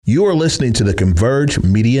You are listening to the Converge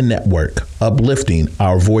Media Network, uplifting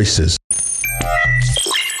our voices. It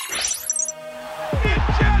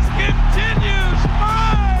just continues.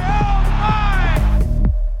 My, oh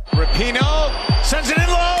my. Rapinoe sends it in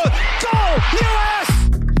low. Goal, U.S.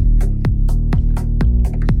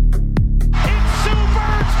 It's Sue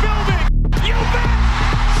Bird's building. You bet.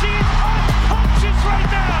 She's unconscious right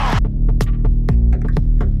now.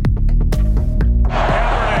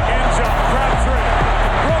 Kaepernick, end zone, Crabtree.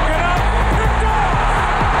 Broken up, picked off.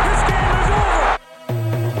 This game is over.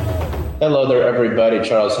 Hello there, everybody.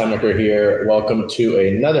 Charles Hamaker here. Welcome to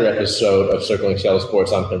another episode of Circling Seattle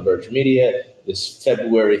Sports on Converge Media. This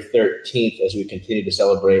February 13th, as we continue to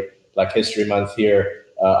celebrate Black History Month here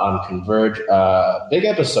on Converge. Big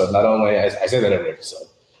episode, not only, I say that every episode,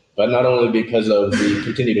 but not only because of the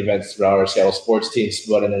continued events throughout our Seattle sports teams,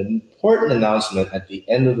 but an important announcement at the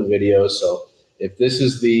end of the video. So if this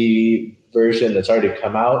is the version that's already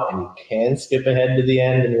come out and you can skip ahead to the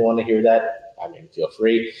end and you want to hear that, I mean, feel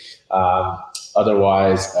free.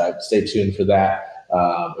 Otherwise, stay tuned for that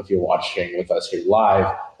if you're watching with us here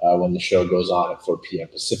live when the show goes on at 4 p.m.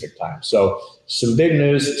 Pacific time. So some big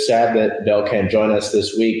news. Sad that Bell can't join us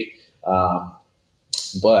this week,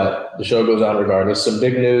 but the show goes on regardless. Some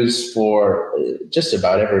big news for just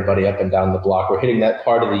about everybody up and down the block. We're hitting that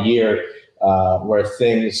part of the year where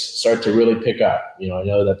things start to really pick up. You know, I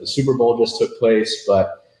know that the Super Bowl just took place,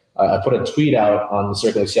 but I put a tweet out on the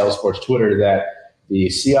Circling Seattle Sports Twitter that the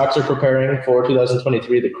Seahawks are preparing for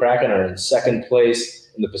 2023. The Kraken are in second place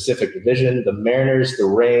in the Pacific Division. The Mariners, the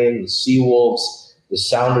Reign, the Seawolves, the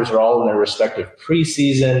Sounders are all in their respective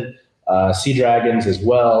preseason. Sea Dragons as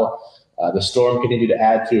well. The Storm continue to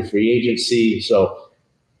add through free agency. So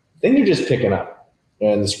things are just picking up.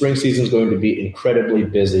 And the spring season is going to be incredibly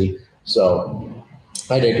busy. So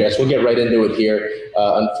I digress. We'll get right into it here.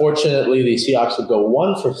 Unfortunately, the Seahawks will go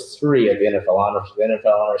 1 for 3 at the NFL Honors. The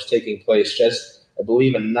NFL Honors taking place just, I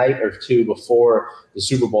believe, a night or two before the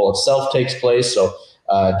Super Bowl itself takes place. So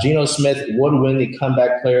Geno Smith would win the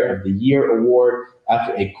Comeback Player of the Year award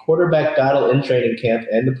after a quarterback battle in training camp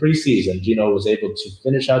and the preseason. Geno was able to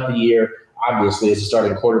finish out the year, obviously, as a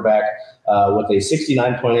starting quarterback with a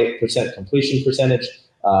 69.8% completion percentage,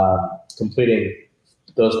 completing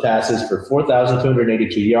those passes for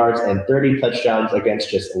 4,282 yards and 30 touchdowns against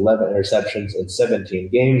just 11 interceptions in 17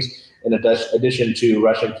 games, in addition to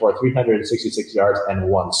rushing for 366 yards and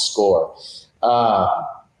 1 score.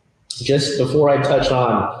 Just before I touch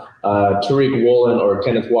on Tariq Woolen or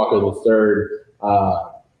Kenneth Walker III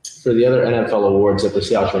for the other NFL awards that the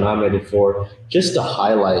Seahawks were nominated for, just to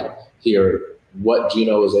highlight here what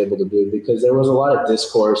Geno was able to do, because there was a lot of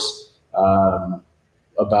discourse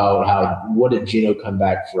about what did Geno come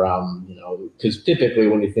back from, you know, because typically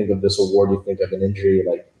when you think of this award, you think of an injury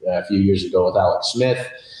like a few years ago with Alex Smith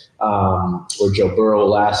or Joe Burrow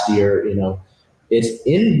last year. You know, it's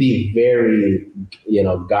in the very, you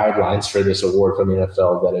know, guidelines for this award from the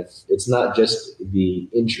NFL that if it's not just the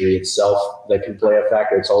injury itself that can play a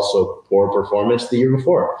factor, it's also poor performance the year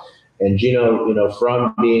before. And Geno, you know,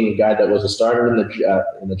 from being a guy that was a starter in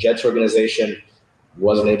the Jets organization,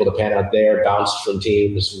 wasn't able to pan out there, bounced from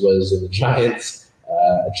teams, was in the Giants,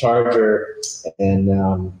 a Charger,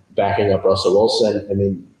 and backing up Russell Wilson. I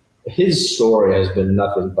mean, his story has been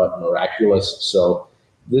nothing but miraculous. So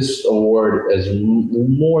this award is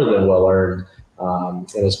more than well earned, and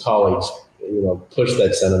his colleagues, you know, push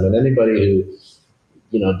that sentiment. Anybody who,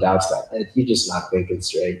 you know, doubts that, you're just not thinking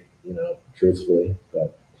straight, you know, truthfully.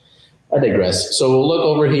 But I digress. So we'll look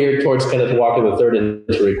over here towards Kenneth Walker III and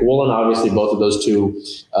Tariq Woolen. Obviously, both of those two,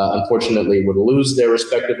 unfortunately, would lose their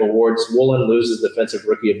respective awards. Woolen loses Defensive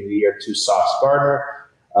Rookie of the Year to Sauce Gardner.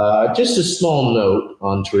 Just a small note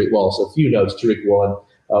on Tariq. Well, so a few notes. Tariq Woolen.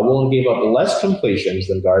 Woolen gave up less completions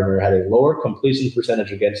than Gardner, had a lower completion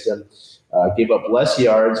percentage against him, gave up less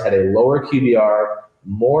yards, had a lower QBR,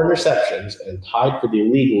 more interceptions, and tied for the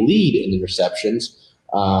league lead in interceptions.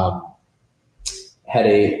 Had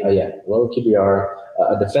a lower QBR,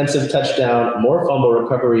 a defensive touchdown, more fumble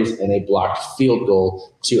recoveries, and a blocked field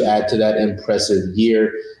goal to add to that impressive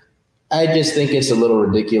year. I just think it's a little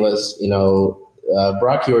ridiculous. You know,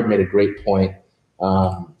 Brock Huard made a great point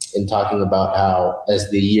in talking about how as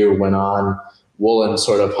the year went on, Woolen's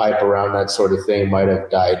sort of hype around that sort of thing might have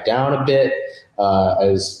died down a bit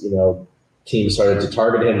as, you know, teams started to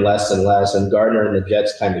target him less and less, and Gardner and the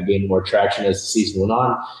Jets kind of gained more traction as the season went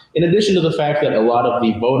on, in addition to the fact that a lot of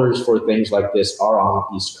the voters for things like this are on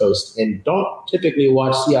the East Coast and don't typically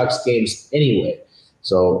watch Seahawks games anyway.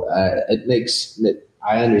 So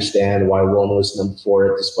I understand why Woolen was number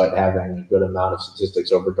 4 despite having a good amount of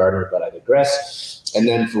statistics over Gardner, but I digress. And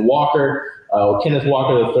then for Walker, Kenneth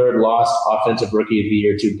Walker III lost Offensive Rookie of the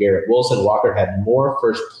Year to Garrett Wilson. Walker had more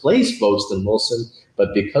first-place votes than Wilson,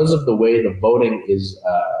 but because of the way the voting is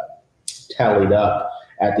tallied up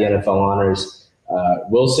at the NFL Honors,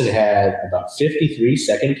 Wilson had about 53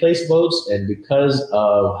 second-place votes, and because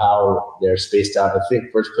of how they're spaced out, I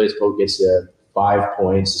think first-place vote gets you 5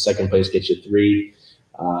 points, the second place gets you 3,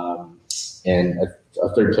 and a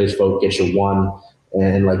third-place vote gets you 1,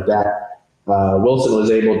 and like that. Wilson was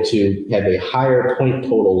able to have a higher point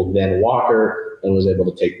total than Walker and was able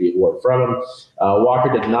to take the award from him.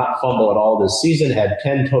 Walker did not fumble at all this season, had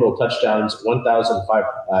 10 total touchdowns,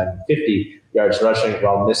 1,550 yards rushing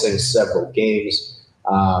while missing several games.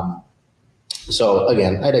 So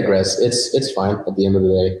again, I digress. It's fine at the end of the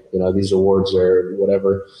day. You know, these awards are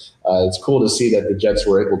whatever. It's cool to see that the Jets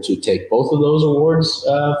were able to take both of those awards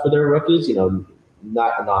for their rookies. You know,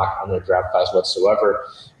 not a knock on their draft class whatsoever,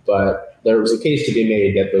 but there was a case to be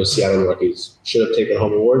made that those Seattle rookies should have taken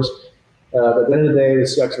home awards. But at the end of the day, the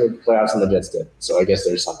Seahawks made the playoffs and the Jets did. So I guess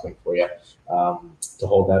there's something for you to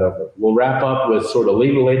hold that over. We'll wrap up with sort of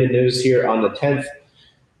league-related news here on the 10th.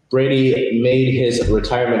 Brady made his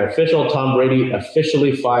retirement official. Tom Brady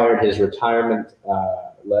officially fired his retirement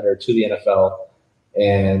letter to the NFL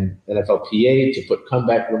and NFLPA to put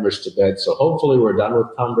comeback rumors to bed. So hopefully we're done with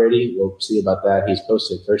Tom Brady. We'll see about that. He's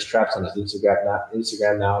posting thirst traps on his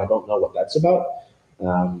Instagram now. I don't know what that's about.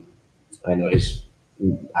 I know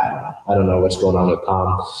I don't know what's going on with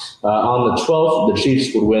Tom. On the 12th, the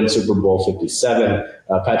Chiefs would win Super Bowl 57.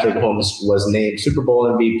 Patrick Mahomes was named Super Bowl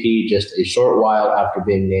MVP just a short while after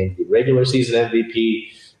being named the regular season MVP.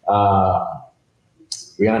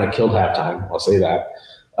 Rihanna killed halftime, I'll say that.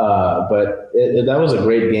 But that was a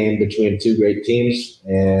great game between two great teams,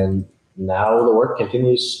 and now the work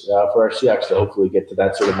continues for our Seahawks to hopefully get to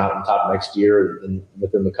that sort of mountaintop next year and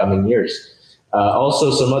within the coming years. Also,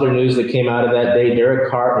 some other news that came out of that day, Derek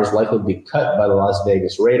Carr is likely to be cut by the Las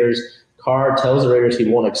Vegas Raiders. Carr tells the Raiders he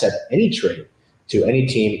won't accept any trade to any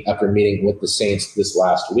team after meeting with the Saints this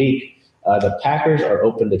last week. The Packers are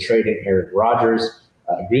open to trading Aaron Rodgers.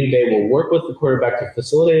 Green Bay will work with the quarterback to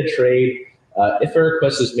facilitate a trade if a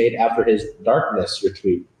request is made after his darkness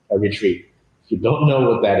retreat. If you don't know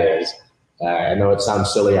what that is, I know it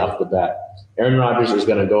sounds silly off the bat. Aaron Rodgers is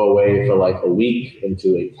going to go away for like a week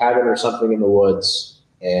into a cabin or something in the woods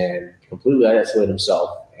and completely isolate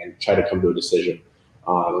himself and try to come to a decision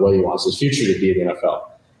on whether he wants his future to be in the NFL.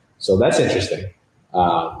 So that's interesting.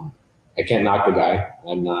 I can't knock the guy.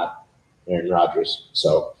 I'm not Aaron Rodgers.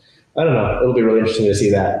 So I don't know. It'll be really interesting to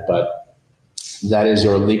see that. But that is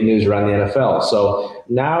your league news around the NFL. So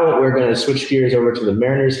now we're going to switch gears over to the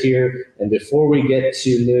Mariners here. And before we get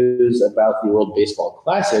to news about the World Baseball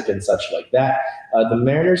Classic and such like that, the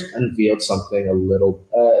Mariners unveiled something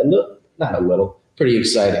pretty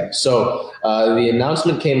exciting. So the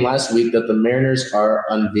announcement came last week that the Mariners are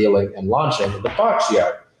unveiling and launching the Box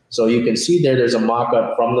Yard. So you can see there's a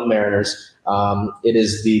mock-up from the Mariners. It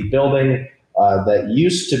is the building that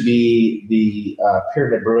used to be the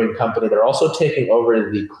Pyramid Brewing Company. They're also taking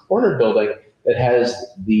over the corner building that had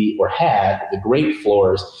the great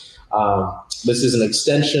floors. This is an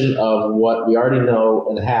extension of what we already know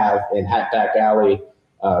and have in Hatback Bar and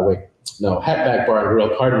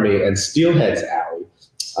Grill, and Steelheads Alley.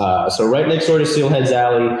 So right next door to Steelheads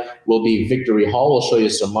Alley will be Victory Hall. We'll show you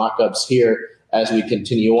some mock-ups here as we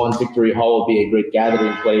continue on. Victory Hall will be a great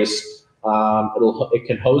gathering place. It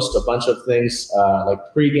can host a bunch of things like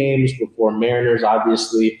pre-games before Mariners,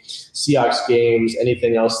 obviously, Seahawks games,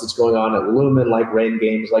 anything else that's going on at Lumen, like rain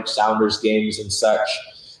games, like Sounders games and such.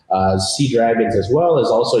 Sea Dragons as well as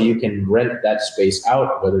also you can rent that space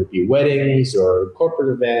out, whether it be weddings or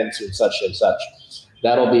corporate events and such and such.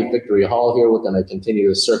 That'll be Victory Hall here. We're going to continue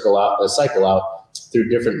to cycle out through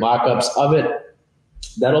different mock-ups of it.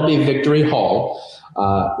 That'll be Victory Hall.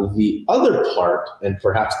 The other part, and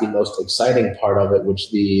perhaps the most exciting part of it,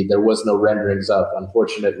 which there was no renderings of,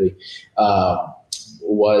 unfortunately,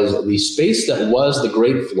 was the space that was the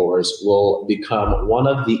great floors will become one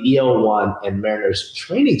of the EL1 and Mariners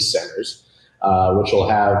training centers, which will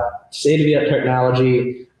have state-of-the-art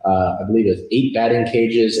technology. I believe it's 8 batting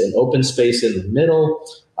cages, an open space in the middle.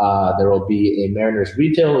 There will be a Mariners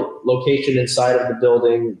retail location inside of the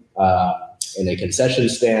building and a concession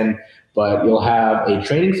stand. But you'll have a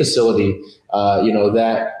training facility, I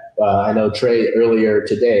know Trey earlier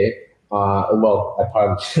today,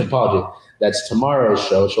 apologies, that's tomorrow's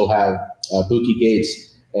show. She'll have Buki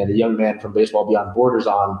Gates and a young man from Baseball Beyond Borders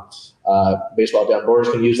on. Baseball Beyond Borders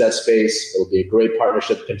can use that space. It'll be a great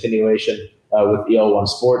partnership continuation. with EL1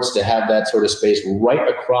 Sports to have that sort of space right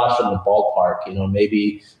across from the ballpark.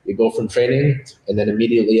 Maybe you go from training and then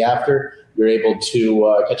immediately after you're able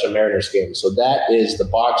to catch a Mariners game. So that is the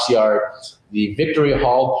box yard. The Victory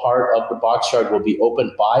Hall part of the box yard will be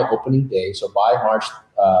open by opening day, so by March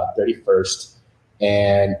 31st.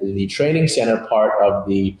 And the training center part of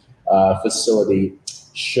the facility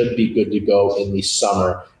should be good to go in the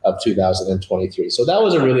summer of 2023. So that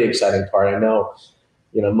was a really exciting part. I know,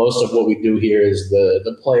 most of what we do here is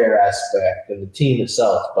the player aspect and the team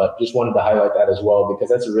itself, but just wanted to highlight that as well because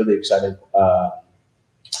that's a really exciting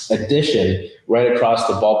addition right across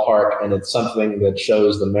the ballpark, and it's something that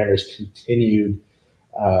shows the Mariners' continued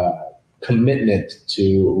commitment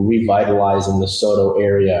to revitalizing the SoDo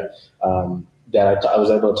area. That I was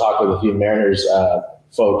able to talk with a few Mariners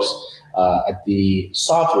folks at the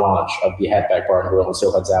soft launch of the Hatback Bar and Grill in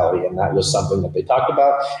Silhouettes Alley, and that was something that they talked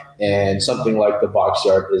about, and something like the box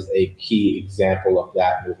yard is a key example of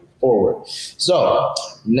that moving forward. So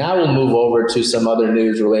now we'll move over to some other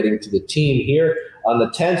news relating to the team here. On the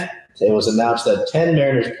 10th, it was announced that 10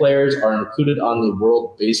 Mariners players are included on the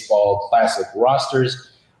World Baseball Classic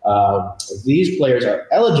rosters. These players are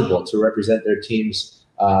eligible to represent their teams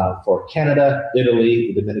for Canada,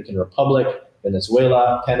 Italy, the Dominican Republic,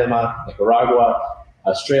 Venezuela, Panama, Nicaragua,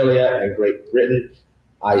 Australia, and Great Britain.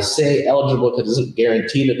 I say eligible because it doesn't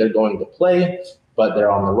guarantee that they're going to play, but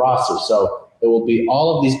they're on the roster. So it will be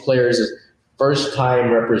all of these players' first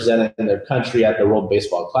time representing their country at the World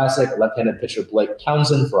Baseball Classic. Left-handed pitcher Blake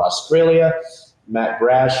Townsend for Australia, Matt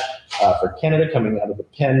Brash for Canada coming out of the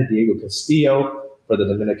pen, Diego Castillo for the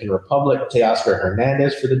Dominican Republic, Teoscar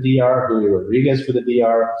Hernandez for the DR, Julio Rodriguez for the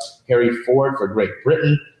DR, Harry Ford for Great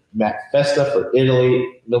Britain, Matt Festa for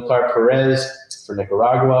Italy, Milcar Perez for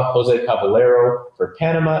Nicaragua, Jose Caballero for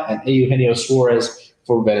Panama, and Eugenio Suarez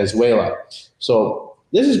for Venezuela. So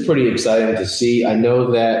this is pretty exciting to see. I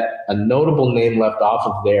know that a notable name left off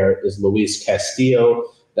of there is Luis Castillo.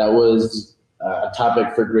 That was a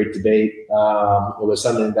topic for great debate. It was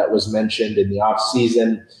something that was mentioned in the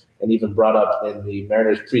offseason and even brought up in the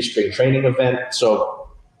Mariners pre-spring training event. So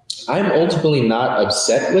I'm ultimately not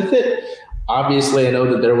upset with it. Obviously, I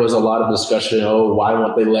know that there was a lot of discussion, why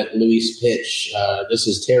won't they let Luis pitch? This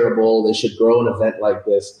is terrible. They should grow an event like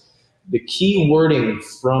this. The key wording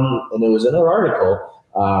and it was in an article,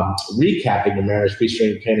 recapping the Mariners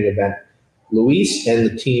pre-spring training event, Luis and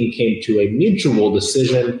the team came to a mutual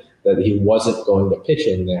decision that he wasn't going to pitch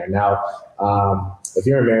in there. Now, if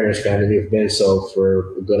you're a Mariners fan and you've been so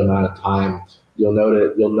for a good amount of time, you'll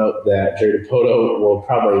note that Jerry Dipoto will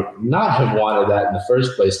probably not have wanted that in the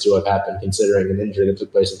first place to have happened, considering an injury that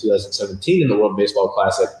took place in 2017 in the World Baseball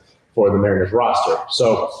Classic for the Mariners roster.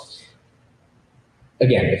 So,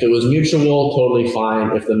 again, if it was mutual, totally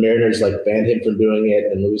fine. If the Mariners banned him from doing it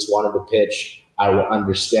and Luis wanted to pitch, I would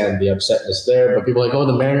understand the upsetness there. But people are like,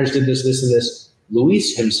 the Mariners did this, this, and this.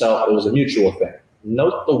 Luis himself, it was a mutual thing.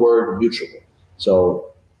 Note the word mutual.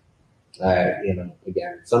 So,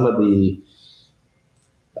 again, some of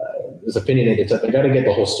this opinionated stuff, I got to get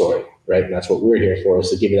the whole story, right? And that's what we're here for, is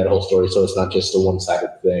to give you that whole story, so it's not just a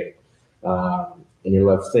one-sided thing. And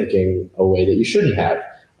you're left thinking a way that you shouldn't have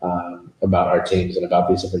about our teams and about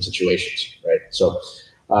these different situations, right? So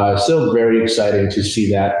still very exciting to see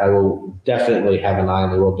that. I will definitely have an eye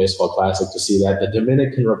on the World Baseball Classic to see that. The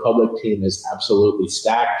Dominican Republic team is absolutely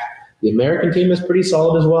stacked. The American team is pretty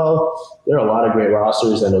solid as well. There are a lot of great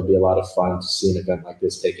rosters, and it'll be a lot of fun to see an event like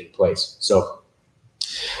this taking place. So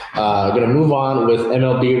going to move on with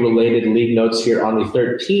MLB-related league notes here on the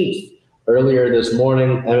 13th. Earlier this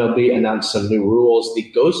morning, MLB announced some new rules. The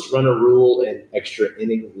ghost runner rule in extra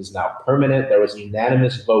innings is now permanent. There was a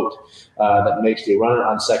unanimous vote that makes the runner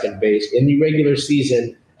on second base in the regular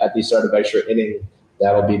season at the start of extra inning.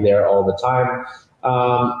 That'll be there all the time.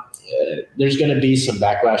 There's going to be some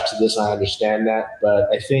backlash to this. I understand that. But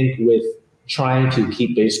I think with trying to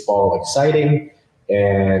keep baseball exciting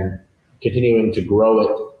and continuing to grow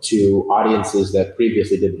it to audiences that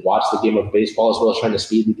previously didn't watch the game of baseball, as well as trying to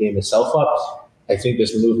speed the game itself up, I think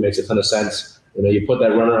this move makes a ton of sense. You put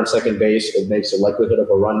that runner on second base, it makes the likelihood of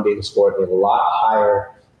a run being scored a lot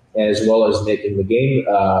higher, as well as making the game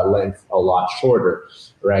length a lot shorter,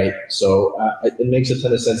 right? So it makes a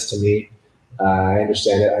ton of sense to me. I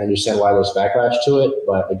understand it. I understand why there's backlash to it.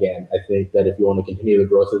 But again, I think that if you want to continue the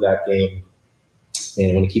growth of that game and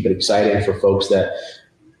you want to keep it exciting for folks that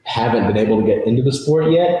haven't been able to get into the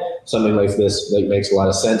sport yet, something like this makes a lot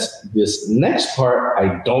of sense. This next part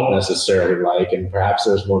I don't necessarily like, and perhaps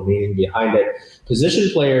there's more meaning behind it. Position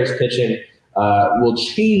players pitching will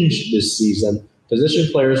change this season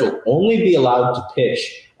position players will only be allowed to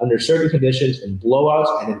pitch under certain conditions in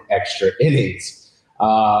blowouts and in extra innings.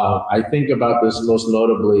 I think about this most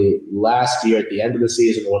notably last year at the end of the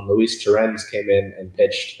season when Luis Torrens came in and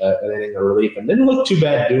pitched an inning of relief and didn't look too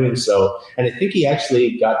bad doing so. And I think he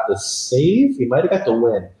actually got the save. He might have got the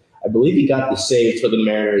win. I believe he got the save for the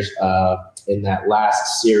Mariners in that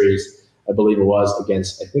last series. I believe it was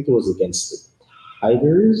against the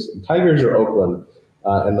Tigers or Oakland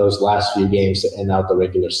in those last few games to end out the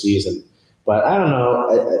regular season. But I don't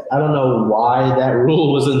know. I don't know why that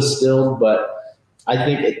rule was instilled, but I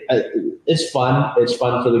think it's fun. It's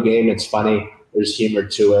fun for the game. It's funny. There's humor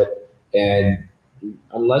to it. And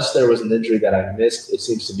unless there was an injury that I missed, it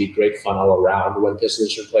seems to be great fun all around. When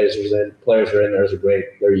position players are in, there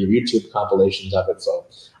are YouTube compilations of it. So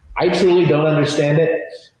I truly don't understand it.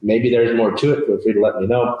 Maybe there's more to it. Feel free to let me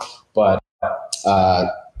know. But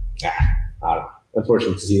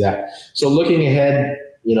unfortunate to see that. So looking ahead,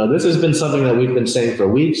 this has been something that we've been saying for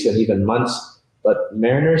weeks and even months. But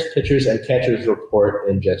Mariners pitchers and catchers report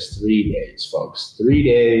in just 3 days, folks. 3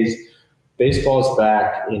 days. Baseball's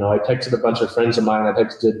back. I texted a bunch of friends of mine. I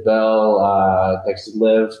texted Bell, texted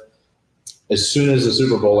Liv. As soon as the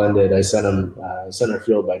Super Bowl ended, I sent them Center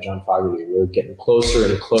Field by John Fogerty. We're getting closer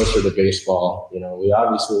and closer to baseball. We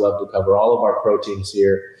obviously love to cover all of our pro teams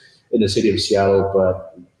here in the city of Seattle,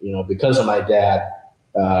 but because of my dad,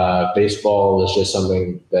 baseball is just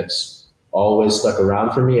something that's always stuck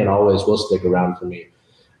around for me and always will stick around for me.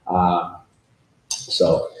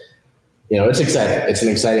 So it's exciting. It's an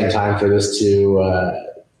exciting time for this to,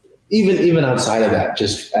 even outside of that,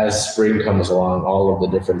 just as spring comes along, all of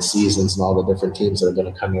the different seasons and all the different teams that are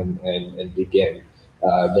going to come in and begin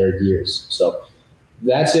their years. So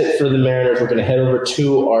that's it for the Mariners. We're going to head over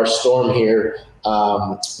to our Storm here,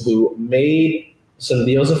 who made some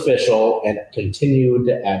deals official and continued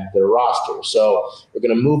to add their roster. So we're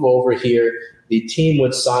going to move over here. The team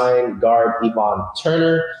would sign guard Ivan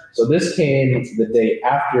Turner. So this came the day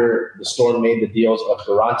after the Storm made the deals of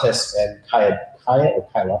Durantes and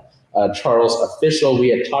Kyla Charles official. We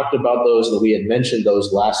had talked about those and we had mentioned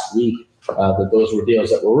those last week, that those were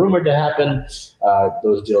deals that were rumored to happen.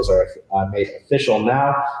 Those deals are made official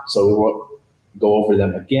now. So we will go over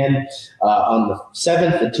them again. On the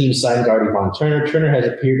 7th, the team signed guard Ivan Turner. Turner has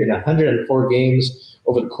appeared in 104 games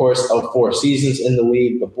over the course of 4 seasons in the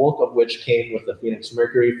league, the bulk of which came with the Phoenix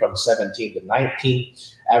Mercury from 17 to 19,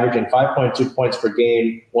 averaging 5.2 points per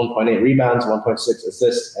game, 1.8 rebounds, 1.6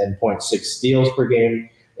 assists, and 0.6 steals per game.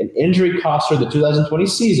 An injury cost her the 2020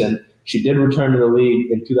 season. She did return to the league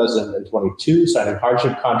in 2022, signing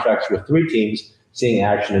hardship contracts with 3 teams, seeing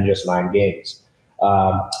action in just 9 games.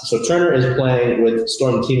 So Turner is playing with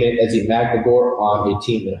Storm teammate Ezi Magnagor on a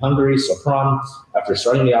team in Hungary, Sopron, after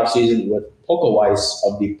starting the offseason with Polkowicz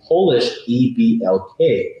of the Polish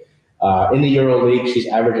EBLK. In the EuroLeague, she's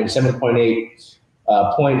averaging 7.8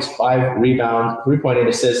 points, 5 rebounds, 3.8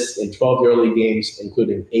 assists in 12 EuroLeague games,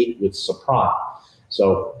 including 8 with Sopron.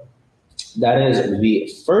 So that is the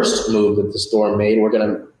first move that the Storm made. We're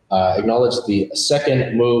going to acknowledge the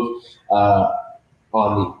second move.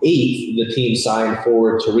 On the 8th, the team signed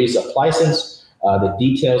forward Teresa Pleisance. The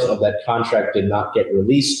details of that contract did not get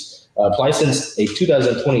released. Pleisance, a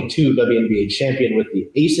 2022 WNBA champion with the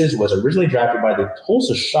Aces, was originally drafted by the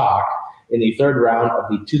Tulsa Shock in the 3rd round of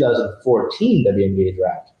the 2014 WNBA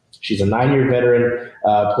draft. She's a 9-year veteran,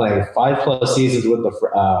 playing 5+ seasons with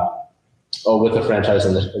the franchise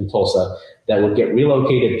in Tulsa, that would get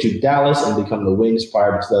relocated to Dallas and become the Wings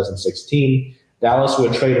prior to 2016. Dallas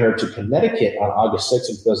would trade her to Connecticut on August 6th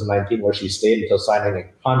of 2019, where she stayed until signing a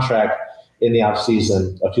contract in the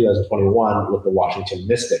offseason of 2021 with the Washington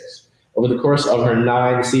Mystics. Over the course of her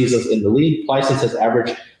 9 seasons in the league, Pleisance has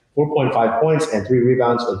averaged 4.5 points and 3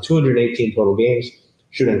 rebounds in 218 total games,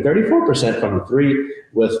 shooting 34% from the 3,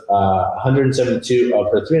 with 172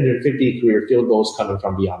 of her 350 career field goals coming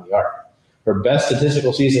from beyond the arc. Her best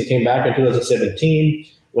statistical season came back in 2017,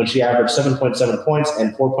 when she averaged 7.7 points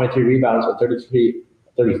and 4.3 rebounds in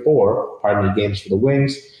 34 games for the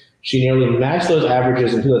Wings. She nearly matched those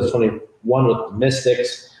averages in 2021 with the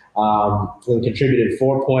Mystics, and contributed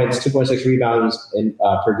 4 points, 2.6 rebounds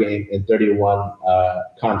per game in 31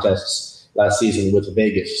 contests last season with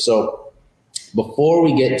Vegas. So before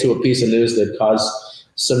we get to a piece of news that caused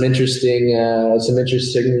some interesting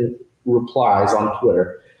replies on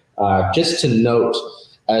Twitter, just to note,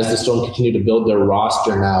 as the Storm continue to build their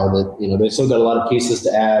roster now, that they still got a lot of pieces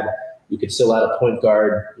to add. You could still add a point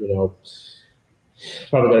guard.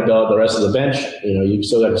 Probably got to build out the rest of the bench. You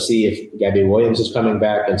still got to see if Gabby Williams is coming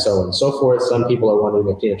back, and so on and so forth. Some people are wondering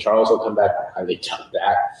if Tina Charles will come back. I highly doubt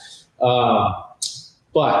that.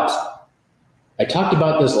 But I talked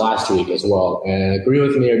about this last week as well, and agree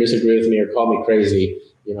with me or disagree with me or call me crazy,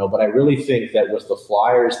 but I really think that with the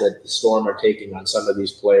flyers that the Storm are taking on some of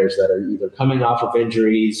these players that are either coming off of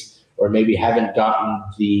injuries or maybe haven't gotten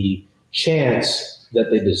the chance that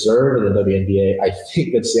they deserve in the WNBA, I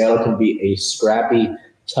think that Seattle can be a scrappy,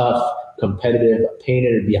 tough, competitive, pain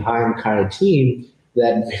in the behind kind of team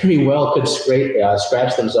that very well could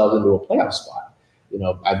scratch themselves into a playoff spot.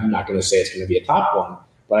 I'm not going to say it's going to be a top one,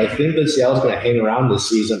 but I think that Seattle's going to hang around this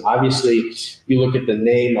season. Obviously, you look at the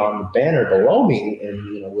name on the banner below me,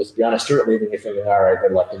 and with Brianna Stewart leaving, you're thinking, all right,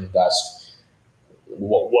 they're left in the dust.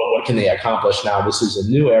 What can they accomplish now? This is a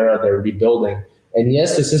new era. They're rebuilding. And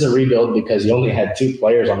yes, this is a rebuild because you only had 2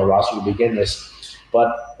 players on the roster to begin this.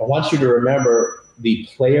 But I want you to remember the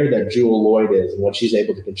player that Jewell Loyd is and what she's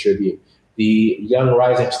able to contribute. The young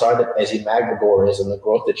rising star that Ezi Magbegor is and the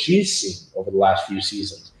growth that she's seen over the last few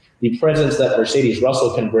seasons. The presence that Mercedes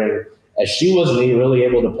Russell can bring, as she wasn't really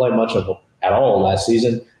able to play much of at all last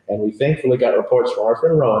season. And we thankfully got reports from our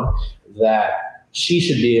friend Rowan that she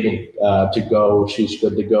should be able to go. She's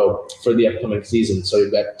good to go for the upcoming season. So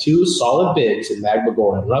you've got 2 solid bigs in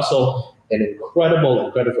Magbegor and Russell, an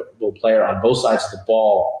incredible player on both sides of the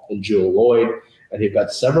ball in Jewell Loyd. And you've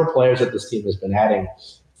got several players that this team has been adding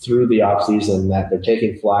through the offseason that they're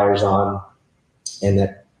taking flyers on and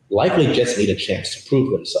that likely just need a chance to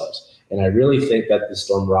prove themselves. And I really think that the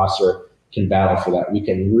Storm roster can battle for that. We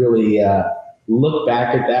can really look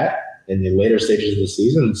back at that in the later stages of the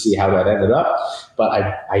season and see how that ended up. But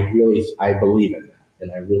I believe in that.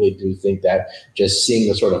 And I really do think that just seeing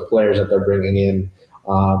the sort of players that they're bringing in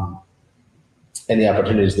and the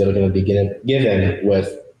opportunities that are going to be given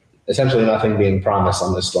with essentially nothing being promised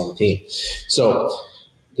on this Storm team. So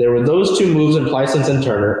there were those 2 moves in Plicens and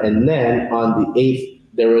Turner. And then on the 8th,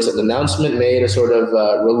 there was an announcement made, a sort of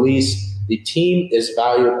release. The team is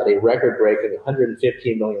valued at a record-breaking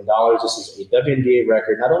 $115 million. This is a WNBA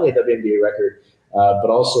record, not only a WNBA record, but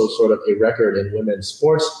also sort of a record in women's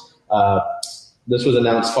sports. This was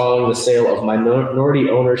announced following the sale of minority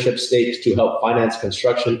ownership stakes to help finance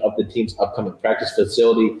construction of the team's upcoming practice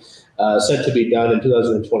facility, set to be done in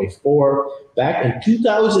 2024. Back in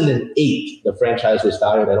 2008, the franchise was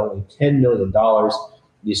valued at only $10 million.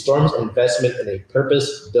 The Storm's investment in a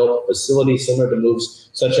purpose-built facility similar to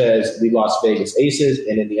moves such as the Las Vegas Aces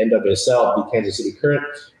and in the NWSL, the Kansas City Current,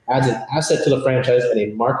 adds an asset to the franchise and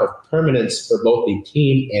a mark of permanence for both the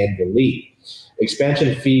team and the league.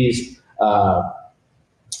 Expansion fees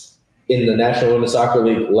in the National Women's Soccer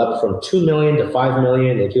League leapt from $2 million to $5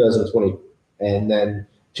 million in 2020, and then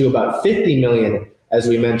to about $50 million, as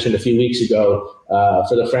we mentioned a few weeks ago,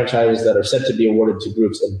 for the franchises that are set to be awarded to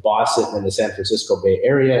groups in Boston and the San Francisco Bay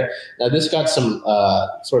Area. Now, this got some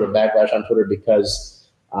sort of backlash on Twitter because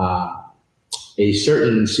a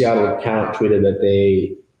certain Seattle account tweeted that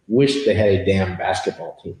they wished they had a damn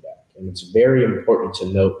basketball team back. And it's very important to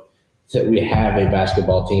note that we have a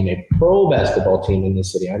basketball team, a pro basketball team in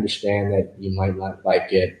this city. I understand that you might not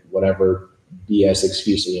like it, whatever BS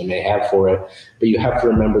excuse you may have for it, but you have to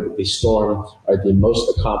remember that the Storm are the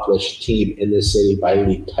most accomplished team in this city by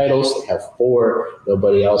league titles. They have 4.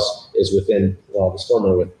 Nobody else is within. Well, the Storm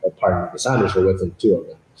are the Sounders are within 2 of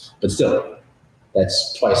them, but still,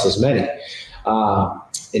 that's twice as many. And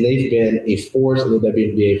they've been a force in the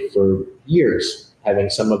WNBA for years, having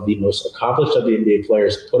some of the most accomplished WNBA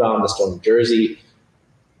players put on the Storm jersey.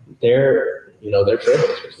 They're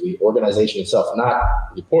trailblazers, the organization itself, not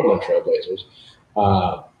the Portland Trailblazers.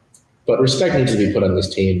 But respect needs to be put on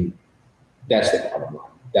this team. That's the bottom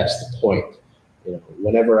line. That's the point.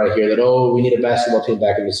 Whenever I hear that, we need a basketball team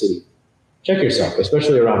back in the city, check yourself,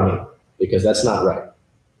 especially around me, because that's not right.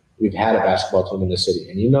 We've had a basketball team in the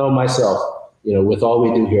city. And myself, with all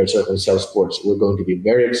we do here at Circle South Sports, we're going to be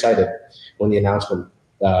very excited when the announcement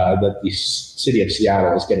that the city of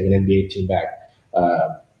Seattle is getting an NBA team back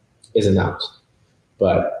is announced.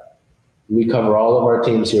 But we cover all of our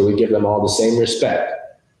teams here. We give them all the same respect.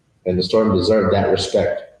 And the Storm deserve that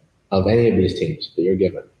respect of any of these teams that you're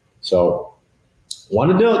given. So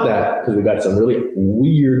want to note that because we got some really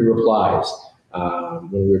weird replies when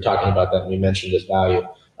we were talking about that and we mentioned this value,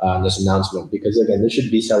 this announcement. Because, again, this should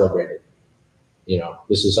be celebrated.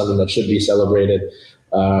 This is something that should be celebrated.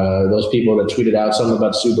 Those people that tweeted out something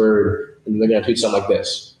about Sue Bird, and they're going to tweet something like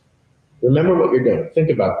this. Remember what you're doing. Think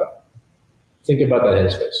about that. Think about that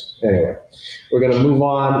headspace. Anyway, we're going to move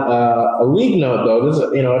on. A league note, though, this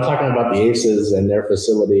is, we're talking about the Aces and their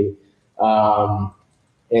facility.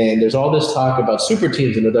 And there's all this talk about super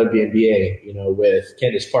teams in the WNBA, with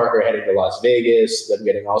Candace Parker heading to Las Vegas, then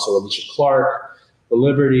getting also Alicia Clark, the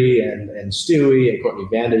Liberty, and Stewie, and Courtney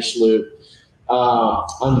Vandersloot.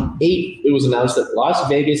 On 8th, it was announced that Las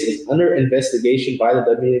Vegas is under investigation by the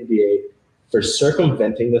WNBA for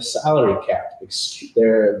circumventing the salary cap.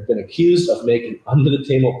 They've been accused of making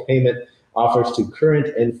under-the-table payment offers to current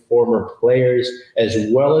and former players, as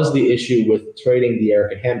well as the issue with trading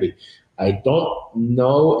Dearica Hamby. I don't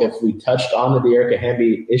know if we touched on the Dearica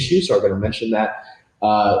Hamby issue, so I'm going to mention that.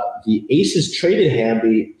 The Aces traded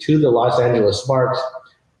Hamby to the Los Angeles Sparks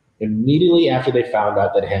immediately after they found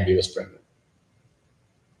out that Hamby was pregnant.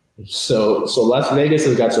 So Las Vegas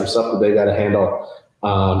has got some stuff that they got to handle.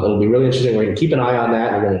 It'll be really interesting. We're going to keep an eye on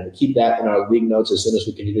that. We're going to keep that in our league notes as soon as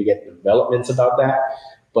we continue to get developments about that.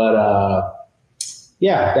 But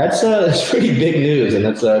yeah, that's pretty big news, and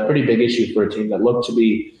that's a pretty big issue for a team that looked to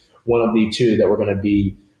be one of the two that were going to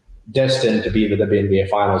be destined to be in the WNBA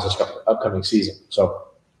Finals this upcoming season. So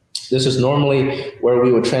this is normally where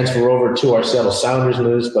we would transfer over to our Seattle Sounders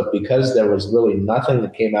news, but because there was really nothing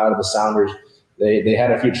that came out of the Sounders, they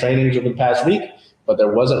had a few trainings over the past week, but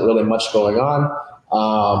there wasn't really much going on.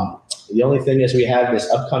 The only thing is we have this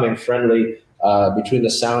upcoming friendly between the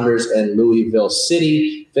Sounders and Louisville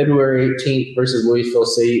City, February 18th versus Louisville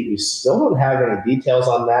City. We still don't have any details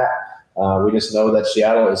on that. We just know that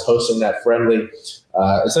Seattle is hosting that friendly,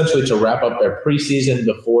 essentially to wrap up their preseason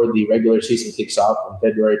before the regular season kicks off on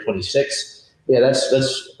February 26th. Yeah,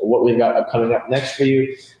 that's what we've got coming up next for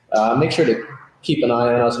you. Make sure to keep an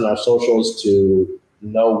eye on us on our socials to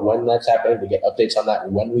know when that's happening, to get updates on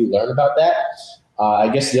that when we learn about that. I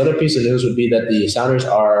guess the other piece of news would be that the Sounders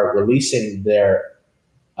are releasing their,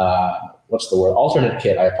 alternate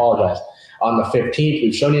kit. I apologize. On the 15th,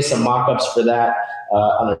 we've shown you some mock-ups for that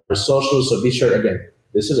on our socials. So be sure, again,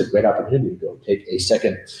 this is a great opportunity to go take a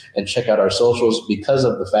second and check out our socials because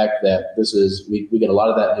of the fact that we get a lot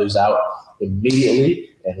of that news out immediately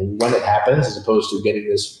and when it happens, as opposed to getting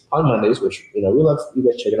this on Mondays, which, we love you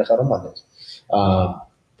guys checking us out on Mondays.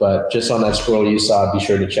 But just on that scroll you saw, be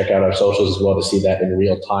sure to check out our socials as well to see that in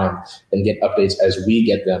real time and get updates as we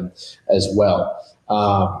get them as well.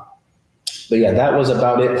 But yeah, that was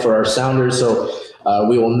about it for our Sounders. So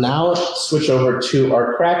we will now switch over to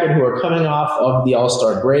our Kraken, who are coming off of the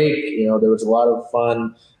All-Star break. There was a lot of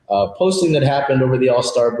fun posting that happened over the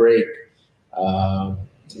All-Star break.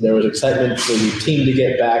 There was excitement for the team to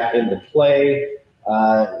get back into play.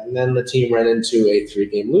 And then the team ran into a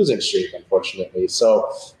 3-game losing streak, unfortunately. So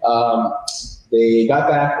they got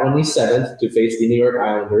back on the 7th to face the New York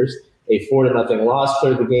Islanders. A 4-0 loss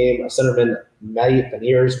cleared the game. Centerman Matty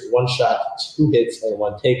Beniers, 1 shot, 2 hits, and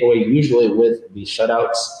 1 takeaway. Usually with the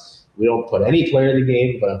shutouts, we don't put any player in the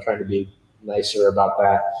game, but I'm trying to be nicer about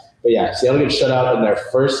that. But yeah, Seattle gets shut out in their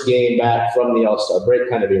first game back from the All-Star break,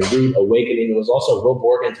 kind of a rude awakening. It was also Will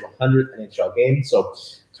Borgen's 100th NHL game, so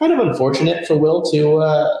kind of unfortunate for Will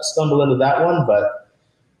to stumble into that one, but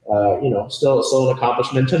still an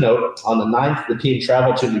accomplishment to note. On the 9th, the team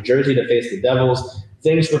traveled to New Jersey to face the Devils.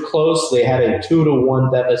 Things were close. They had a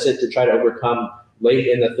 2-1 deficit to try to overcome late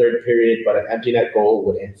in the third period, but an empty net goal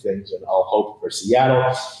would end things and all hope for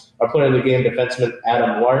Seattle. Our player of the game, defenseman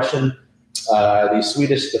Adam Larsson. The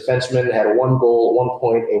Swedish defenseman had 1 goal, 1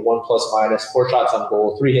 point, a 1+-, 4 shots on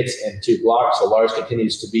goal, 3 hits, and 2 blocks. So Lars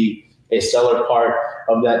continues to be a stellar part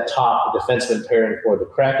of that top defenseman pairing for the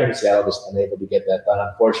Kraken. Seattle was unable to get that done,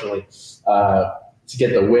 unfortunately, to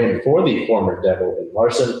get the win for the former Devil in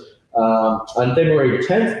Larsson. On February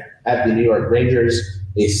 10th at the New York Rangers,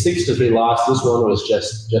 a 6-3 loss. This one was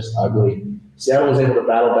just ugly. Seattle was able to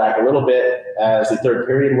battle back a little bit as the third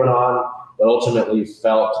period went on, but ultimately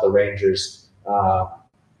fell to the Rangers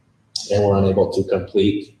and were unable to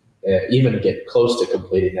complete, even get close to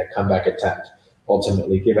completing that comeback attempt,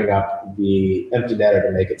 ultimately giving up the empty netter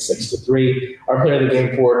to make it 6-3. Our player of the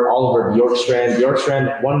game for Oliver Bjorkstrand.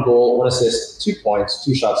 Bjorkstrand, 1 goal, 1 assist, 2 points,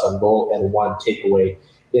 2 shots on goal, and 1 takeaway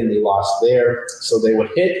in the loss there. So they would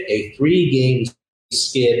hit a 3-game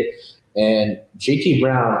skid, and JT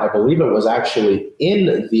Brown, I believe it was actually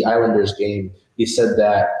in the Islanders game, he said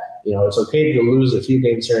that, it's okay to lose a few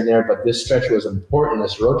games here and there, but this stretch was important.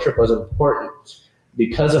 This road trip was important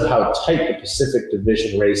because of how tight the Pacific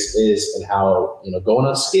Division race is and how, going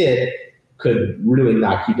on skid could really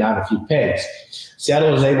knock you down a few pegs.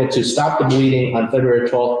 Seattle was able to stop the bleeding on February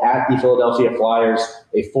 12th at the Philadelphia Flyers,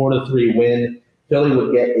 a 4-3 win. Philly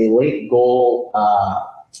would get a late goal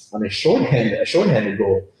on a shorthanded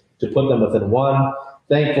goal to put them within 1.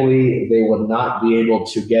 Thankfully, they would not be able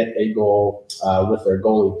to get a goal with their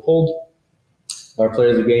goalie pulled. Our player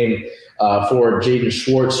of the game for Jaden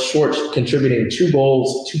Schwartz. Schwartz contributing 2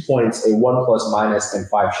 goals, 2 points, a 1+-, and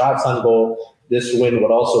 5 shots on goal. This win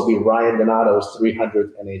would also be Ryan Donato's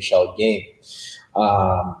 300th NHL game.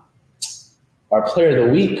 our player of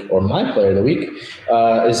the week, or my player of the week,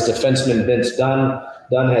 is defenseman Vince Dunn.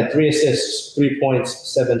 Dunn had 3 assists, 3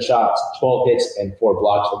 points, 7 shots, 12 hits, and 4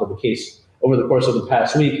 blocks over the course of the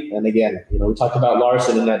past week. And again, we talked about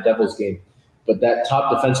Larson in that Devils game, but that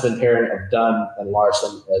top defenseman pairing of Dunn and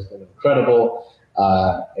Larson has been incredible.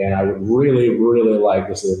 And I would really, really like,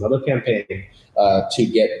 this is another campaign, to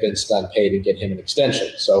get Vince Dunn paid and get him an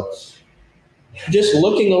extension. So just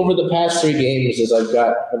looking over the past 3 games, as I've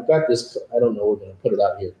got this, I don't know, we're going to put it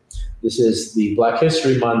out here. This is the Black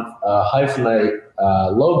History Month hyphenate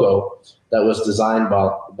logo that was designed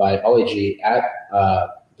by Ollie G at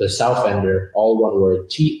the Southender, all one word,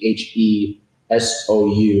 TheSoufender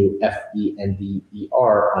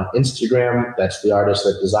on Instagram. That's the artist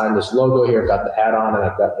that designed this logo here. I've got the hat on, and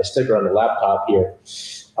I've got my sticker on the laptop here.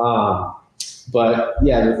 But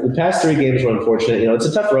yeah, the past 3 games were unfortunate. It's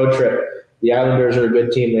a tough road trip. The Islanders are a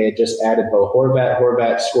good team. They had just added Bo Horvat.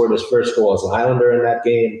 Horvat scored his first goal as an Islander in that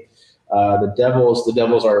game. The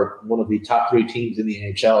Devils are one of the top 3 teams in the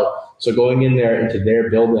NHL. So going in there into their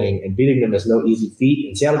building and beating them is no easy feat.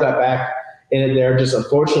 And Seattle got back in there. Just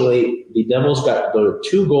unfortunately, the Devils got the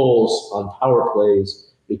 2 goals on power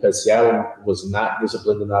plays because Seattle was not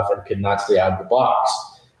disciplined enough and could not stay out of the box,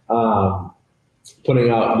 putting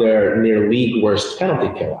out their near league worst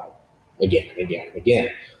penalty kill out again and again and again.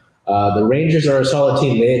 The Rangers are a solid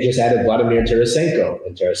team. They had just added Vladimir Tarasenko,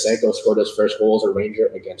 and Tarasenko scored his first goal as a Ranger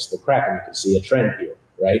against the Kraken. You can see a trend here,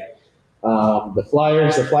 right? The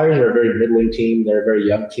Flyers are a very middling team. They're a very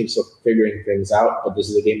young team, still figuring things out, but this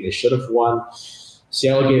is a game they should have won.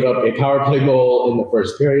 Seattle gave up a power play goal in the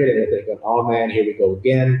first period, and they're thinking, oh man, here we go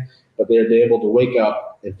again. But they're able to wake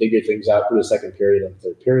up and figure things out through the second period and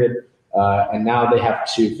third period. And now they have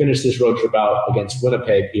to finish this road trip out against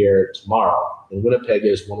Winnipeg here tomorrow. And Winnipeg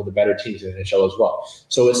is one of the better teams in the NHL as well.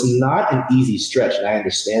 So it's not an easy stretch, and I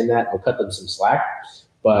understand that. I'll cut them some slack.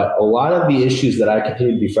 But a lot of the issues that I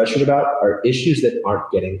continue to be frustrated about are issues that aren't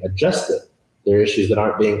getting adjusted. They're issues that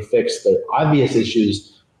aren't being fixed. They're obvious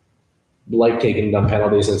issues like taking dumb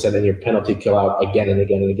penalties and sending your penalty kill out again and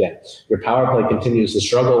again and again. Your power play continues to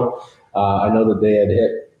struggle. I know that they had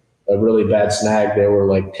hit a really bad snag. They were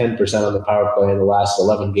like 10% on the power play in the last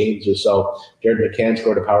 11 games or so. Jared McCann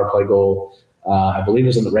scored a power play goal. I believe it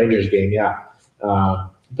was in the Rangers game, yeah.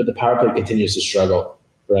 But the power play continues to struggle,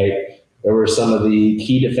 right? There were some of the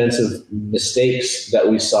key defensive mistakes that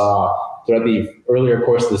we saw throughout the earlier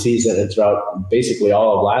course of the season and throughout basically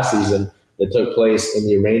all of last season that took place in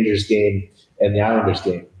the Rangers game and the Islanders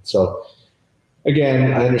game. So,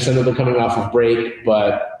 again, I understand that they're coming off of break,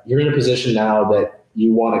 but you're in a position now that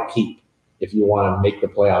you want to keep if you want to make the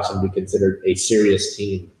playoffs and be considered a serious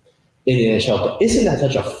team in the NHL. But isn't that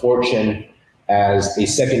such a fortune as a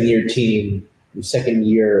second-year team, the second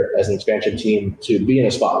year as an expansion team, to be in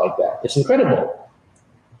a spot like that? It's incredible.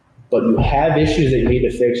 But you have issues that you need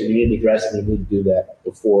to fix and you need to address, and you need to do that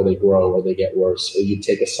before they grow or they get worse, or you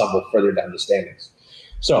take a stumble further down the standings.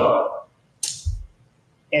 So,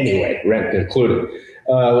 anyway, rent included.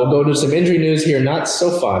 We'll go to some injury news here. Not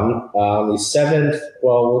so fun. The 7th,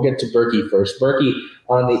 well, we'll get to Berkey first. Berkey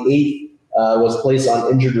on the 8th was placed on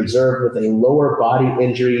injured reserve with a lower body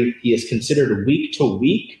injury. He is considered week to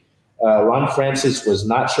week. Ron Francis was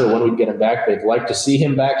not sure when we'd get him back. They'd like to see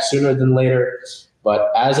him back sooner than later.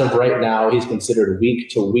 But as of right now, he's considered week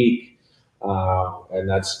to week. And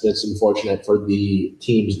that's unfortunate for the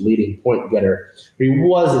team's leading point getter. He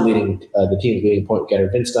was the team's leading point getter.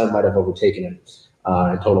 Vince Dunn might have overtaken him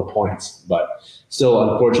in total points. But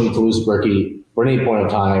still unfortunate to lose Berkey for any point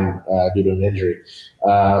of time due to an injury.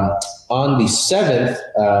 On the 7th,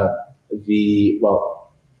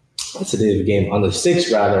 what's the day of the game? On the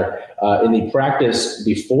 6th, rather, in the practice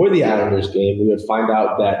before the Islanders game, we would find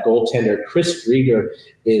out that goaltender Chris Driedger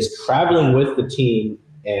is traveling with the team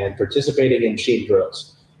and participating in team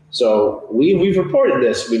drills. So we've reported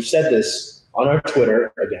this. We've said this on our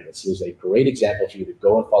Twitter. Again, this is a great example for you to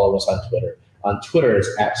go and follow us on Twitter. On Twitter, it's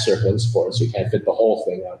 @CirclingSports. You can't fit the whole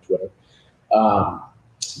thing on Twitter.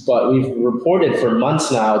 But we've reported for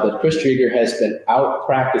months now that Chris Driedger has been out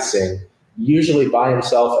practicing, usually by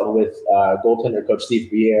himself and with goaltender coach Steve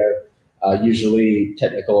Briere. Usually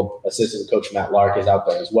technical assistant coach Matt Lark is out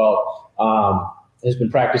there as well. Has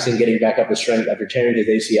been practicing getting back up to strength after tearing his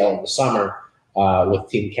ACL in the summer with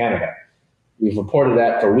Team Canada. We've reported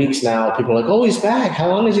that for weeks now. People are like, oh, he's back. How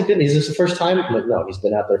long has he been? Is this the first time? I'm like, no, he's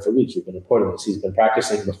been out there for weeks. We've been reporting this. He's been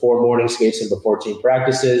practicing before morning skates and before team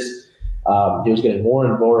practices. He was getting more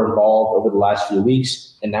and more involved over the last few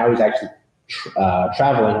weeks, and now he's actually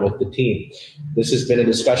traveling with the team. This has been a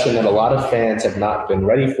discussion that a lot of fans have not been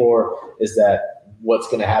ready for, is that what's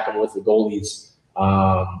going to happen with the goalies.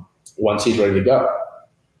 once he's ready to go.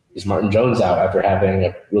 Is Martin Jones out after having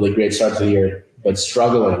a really great start to the year, but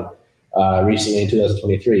struggling recently in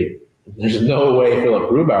 2023? There's no way Philip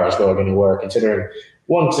Grubauer is going anywhere, considering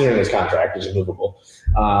his contract is immovable,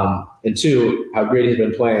 and two, how great he's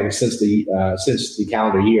been playing since the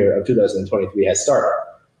calendar year of 2023 has started.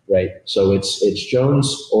 Right, so it's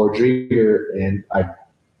Jones or Driedger, and I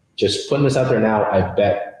just putting this out there now. I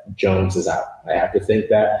bet Jones is out. I have to think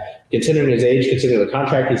that, considering his age, considering the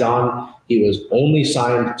contract he's on, he was only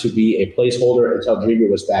signed to be a placeholder until Driedger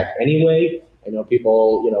was back anyway. I know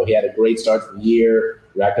people, he had a great start to the year,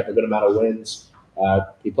 racked up a good amount of wins.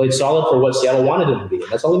 He played solid for what Seattle wanted him to be,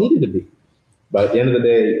 and that's all he needed to be. But at the end of the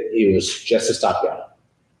day, he was just a stopgap.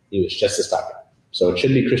 So it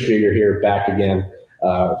should be Chris Driedger here back again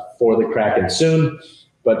for the Kraken soon.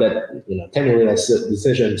 But that, technically that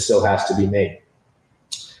decision still has to be made.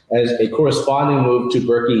 As a corresponding move to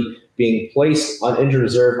Berkey being placed on injured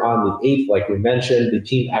reserve on the 8th, like we mentioned, the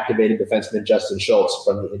team activated defenseman Justin Schultz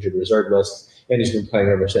from the injured reserve list, and he's been playing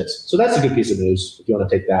ever since. So that's a good piece of news if you want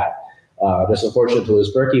to take that. Just unfortunate to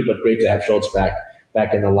lose Berkey, but great to have Schultz back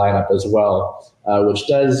in the lineup as well, which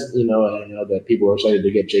does, and I know that people were excited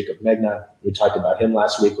to get Jacob Megna. We talked about him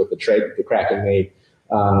last week with the trade that the Kraken made,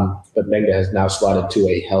 but Megna has now slotted to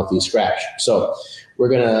a healthy scratch. So we're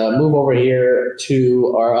going to move over here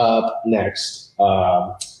to our up next.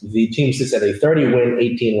 The team sits at a 30-win,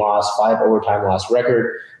 18-loss, 5-overtime loss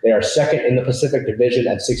record. They are second in the Pacific Division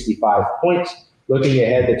at 65 points. Looking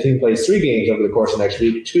ahead, the team plays 3 games over the course of next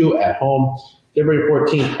week, 2 at home. February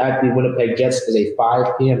 14th at the Winnipeg Jets is a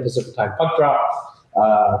 5 p.m. Pacific time puck drop.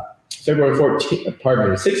 February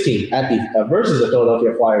 16th at the versus the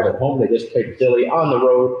Philadelphia Flyers at home. They just played Philly on the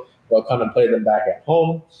road. They'll come and play them back at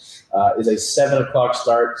home. Is a 7 o'clock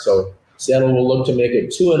start. So Seattle will look to make it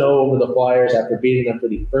 2-0 over the Flyers after beating them for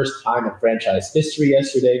the first time in franchise history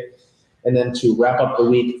yesterday. And then to wrap up the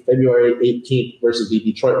week, February 18th versus the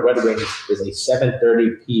Detroit Red Wings is a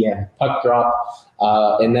 7:30 p.m. puck drop.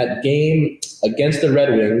 And that game against the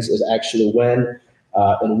Red Wings is actually when,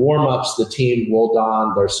 in warm-ups, the team will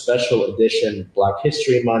don their special edition Black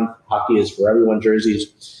History Month Hockey is for Everyone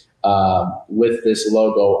jerseys with this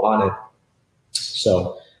logo on it.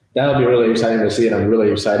 So that'll be really exciting to see, and I'm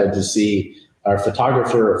really excited to see our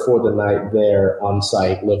photographer for the night there on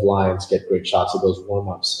site, Liv Lyons, get great shots of those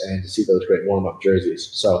warm-ups and to see those great warm-up jerseys.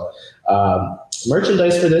 So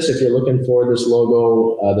merchandise for this, if you're looking for this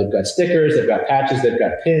logo, they've got stickers, they've got patches, they've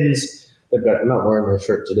got pins, I'm not wearing my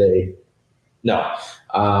shirt today. No.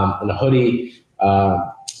 And a hoodie.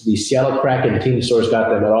 The Seattle Kraken team store's got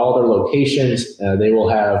them at all their locations. They will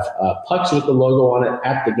have pucks with the logo on it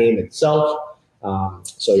at the game itself.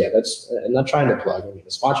 So yeah, I'm not trying to plug. I mean,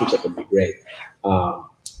 the sponsorship would be great.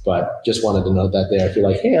 But just wanted to note that there. If you're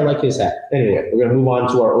like, hey, I like his hat. Anyway, we're going to move on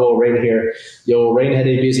to our OL Reign here. The OL Reign had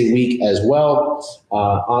a busy week as well.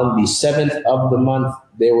 On the 7th of the month,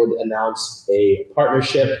 they would announce a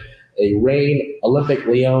partnership, a Reign, Olympic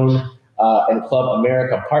Lyon, and Club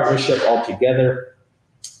America partnership altogether.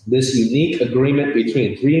 This unique agreement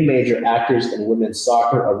between 3 major actors in women's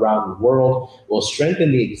soccer around the world will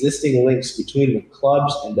strengthen the existing links between the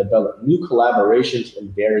clubs and develop new collaborations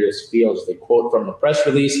in various fields. They quote from the press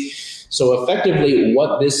release. So effectively,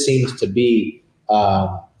 what this seems to be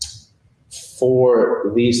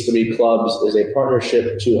for these 3 clubs is a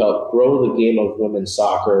partnership to help grow the game of women's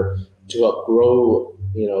soccer, to help grow,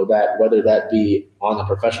 that whether that be on the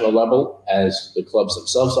professional level, as the clubs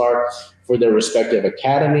themselves are, for their respective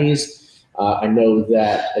academies. I know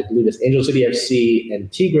that I believe it's Angel City FC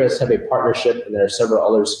and Tigres have a partnership, and there are several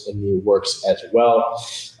others in the works as well.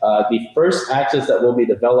 The first axis that will be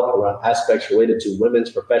developed around aspects related to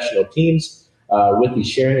women's professional teams, with the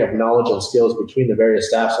sharing of knowledge and skills between the various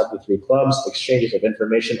staffs of the 3 clubs, exchanges of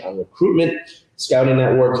information on recruitment, scouting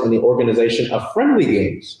networks, and the organization of friendly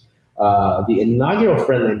games. The inaugural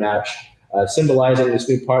friendly match, symbolizing this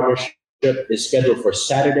new partnership, is scheduled for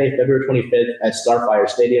Saturday, February 25th at Starfire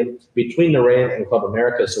Stadium between the Reign and Club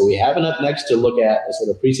America. So we have it up next to look at a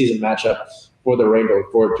sort of preseason matchup for the Reign to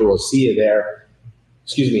look forward to. We'll see you there,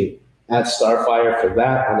 at Starfire for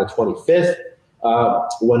that on the 25th.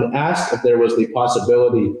 When asked if there was the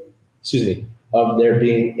possibility, of there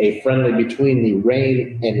being a friendly between the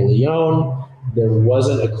Reign and Lyon, there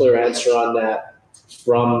wasn't a clear answer on that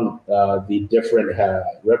from the different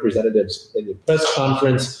representatives in the press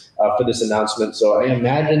conference for this announcement. So I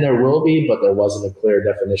imagine there will be, but there wasn't a clear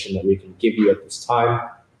definition that we can give you at this time.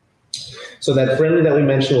 So that friendly that we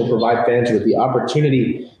mentioned will provide fans with the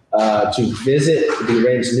opportunity to visit the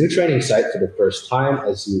Reign's new training site for the first time,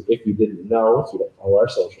 if you didn't know, if you don't follow our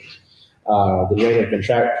socials. The Reign have been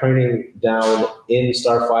training down in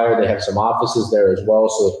Starfire. They have some offices there as well,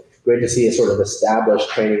 so great to see a sort of established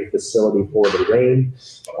training facility for the Reign.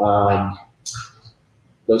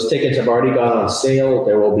 Those tickets have already gone on sale.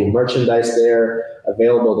 There will be merchandise there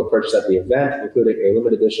available to purchase at the event, including a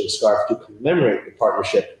limited edition scarf to commemorate the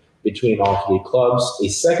partnership between all three clubs. A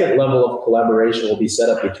second level of collaboration will be set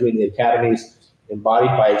up between the academies,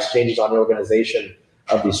 embodied by exchanges on the organization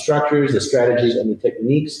of the structures, the strategies, and the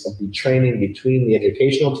techniques of the training between the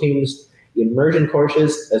educational teams, the immersion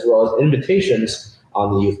courses, as well as invitations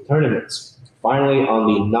on the youth tournaments. Finally, on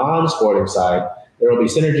the non-sporting side, there will be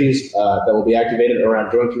synergies that will be activated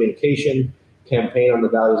around joint communication, campaign on the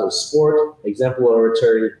values of sport,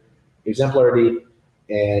 exemplarity,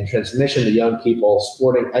 and transmission to young people,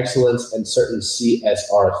 sporting excellence, and certain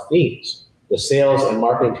CSR themes. The sales and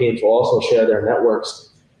marketing teams will also share their networks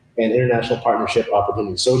and international partnership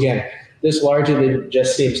opportunities. So again, this largely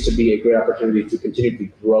just seems to be a great opportunity to continue to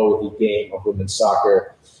grow the game of women's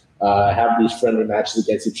soccer, have these friendly matches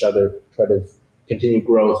against each other, try to continue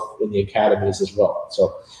growth in the academies as well.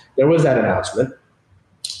 So there was that announcement.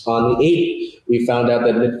 On the 8th, we found out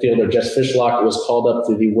that midfielder Jess Fishlock was called up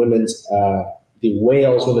to the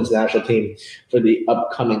Wales women's national team for the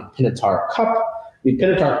upcoming Pinatar Cup. The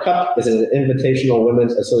Pinatar Cup is an invitational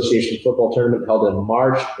women's association football tournament held in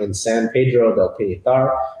March in San Pedro del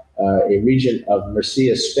Pinatar, a region of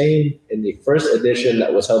Murcia, Spain. In the first edition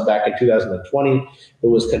that was held back in 2020, it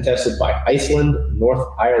was contested by Iceland, North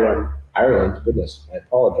Ireland, goodness, I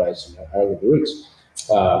apologize to my Ireland roots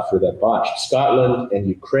for that botch, Scotland, and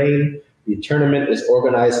Ukraine. The tournament is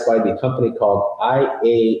organized by the company called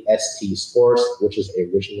IAST Sports, which is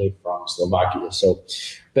originally from Slovakia. So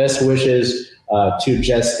best wishes to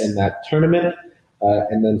Jess in that tournament.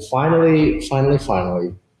 And then finally,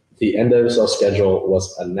 the NWSL schedule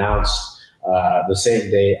was announced the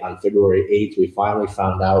same day on February 8th. We finally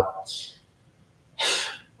found out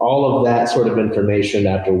all of that sort of information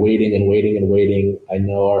after waiting. I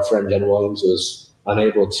know our friend Jen Williams was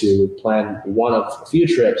unable to plan one of a few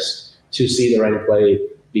trips to see the Reign play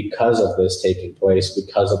because of this taking place,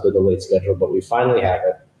 because of the delayed schedule, but we finally have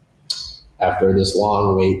it after this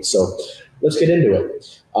long wait. So let's get into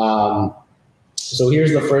it. So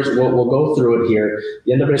here's the first, we'll go through it here.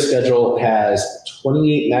 The NWSL schedule has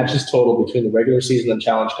 28 matches total between the regular season and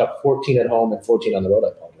Challenge Cup, 14 at home and 14 on the road. I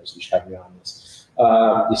apologize, you should have me on this.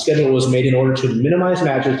 The schedule was made in order to minimize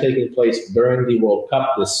matches taking place during the World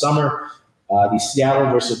Cup this summer. The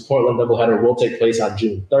Seattle versus Portland doubleheader will take place on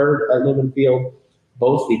June 3rd at Lumen Field.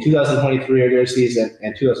 Both the 2023 regular season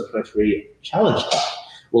and 2023 Challenge Cup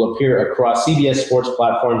will appear across CBS Sports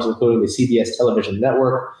platforms, including the CBS Television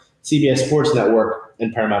Network, CBS Sports Network,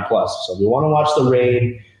 and Paramount Plus. So if you want to watch the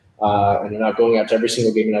Reign and you're not going out to every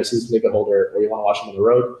single game in a season ticket holder, or you want to watch them on the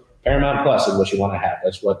road, Paramount Plus is what you want to have.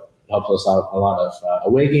 That's what helps us out a lot of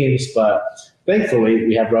away games, but thankfully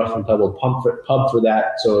we have Rough and Tumble Pub for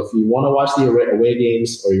that. So if you want to watch the away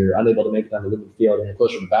games, or you're unable to make it on the Lumen Field and you're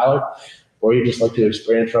closer to Ballard, or you just like to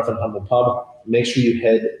experience Rough and Tumble Pub, make sure you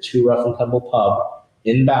head to Rough and Tumble Pub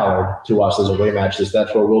in Ballard to watch those away matches.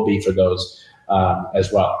 That's where we'll be for those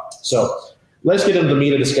as well. So let's get into the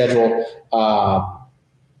meat of the schedule.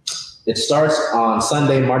 It starts on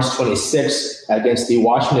Sunday, March 26th against the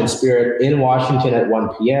Washington Spirit in Washington at 1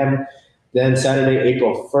 p.m. Then Saturday,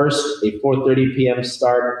 April 1st, a 4:30 p.m.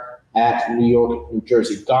 start at New York, New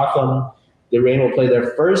Jersey, Gotham. The Reign will play their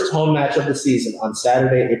first home match of the season on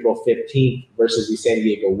Saturday, April 15th versus the San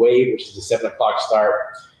Diego Wave, which is a 7 o'clock start.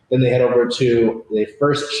 Then they head over to the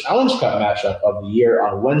first Challenge Cup matchup of the year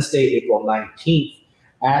on Wednesday, April 19th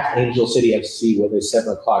at Angel City FC with a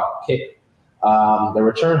 7 o'clock kick. The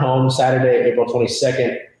return home Saturday, April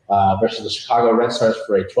 22nd versus the Chicago Red Stars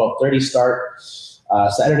for a 12:30 start.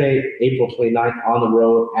 Saturday, April 29th on the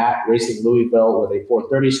road at Racing Louisville with a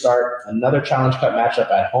 4:30 start. Another Challenge Cup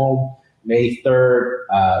matchup at home, May 3rd,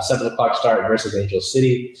 7 o'clock start versus Angel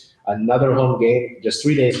City. Another home game just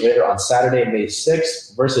 3 days later on Saturday, May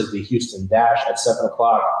 6th versus the Houston Dash at 7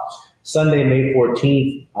 o'clock. Sunday, May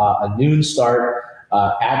 14th, a noon start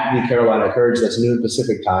at the Carolina Courage. That's noon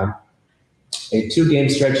Pacific time. A 2-game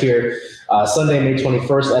stretch here. Sunday, May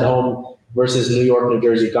 21st at home versus New York, New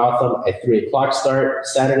Jersey, Gotham at 3 o'clock start.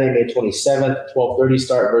 Saturday, May 27th, 12:30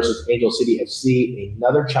 start versus Angel City FC.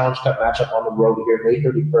 Another Challenge Cup matchup on the road here, May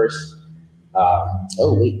 31st.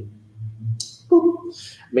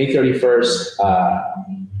 May 31st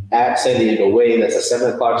at San Diego Wave. That's a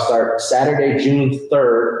 7 o'clock start. Saturday, June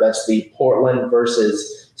 3rd, that's the Portland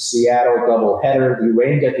versus Seattle doubleheader. The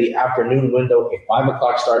Reign get the afternoon window, a 5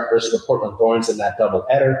 o'clock start versus the Portland Thorns in that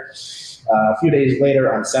doubleheader. A few days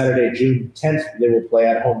later, on Saturday, June 10th, they will play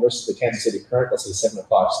at home versus the Kansas City Current. That's a 7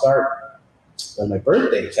 o'clock start. On my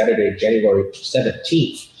birthday, Saturday, June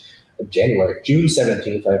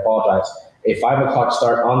 17th, I apologize, a 5 o'clock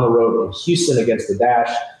start on the road in Houston against the Dash.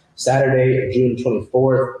 Saturday, June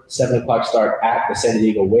 24th, 7 o'clock start at the San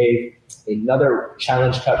Diego Wave. Another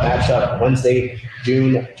Challenge Cup matchup Wednesday,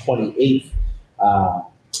 June 28th.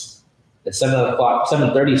 At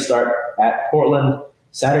 7:30 start at Portland.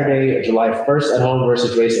 Saturday, July 1st at home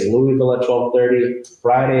versus Racing Louisville at 12:30.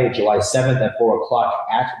 Friday, July 7th at 4 o'clock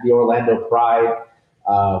at the Orlando Pride.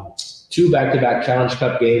 2 back-to-back Challenge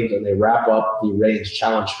Cup games, and they wrap up the Reigns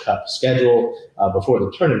Challenge Cup schedule before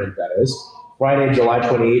the tournament, that is. Friday, July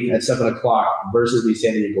 28th at 7 o'clock versus the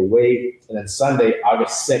San Diego Wave. And then Sunday,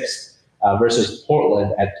 August 6th versus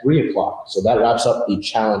Portland at 3 o'clock. So that wraps up the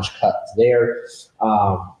Challenge Cup there.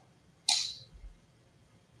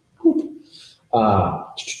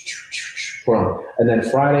 And then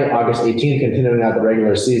Friday, August 18th, continuing out the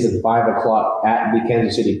regular season, 5 o'clock at the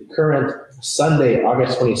Kansas City Current. Sunday,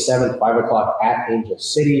 August 27th, 5 o'clock at Angel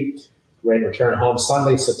City. Rain return home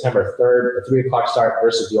Sunday, September 3rd, a 3 o'clock start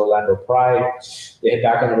versus the Orlando Pride. They head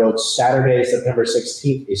back on the road Saturday, September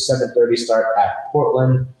 16th, a 7:30 start at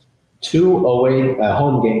Portland. 2 away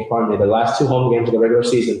home games, the last 2 home games of the regular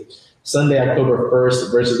season. Sunday, October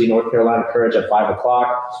 1st versus the North Carolina Courage at 5 o'clock.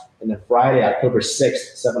 And then Friday, October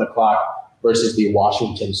 6th, 7 o'clock versus the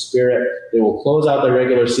Washington Spirit. They will close out the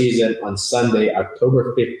regular season on Sunday,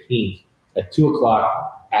 October 15th at 2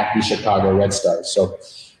 o'clock at the Chicago Red Stars. So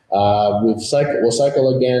we'll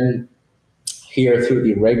cycle again here through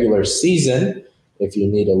the regular season. If you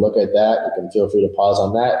need to look at that, you can feel free to pause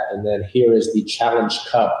on that. And then here is the Challenge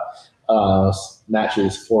Cup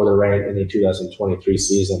matches for the Reign in the 2023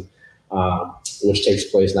 season, which takes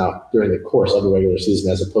place now during the course of the regular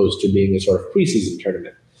season as opposed to being a sort of preseason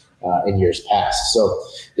tournament in years past. So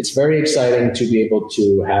it's very exciting to be able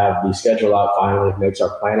to have the schedule out finally. It makes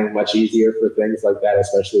our planning much easier for things like that,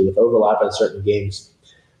 especially with overlap in certain games.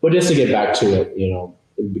 But just to get back to it,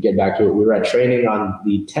 we were at training on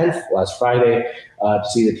the 10th last Friday to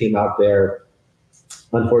see the team out there.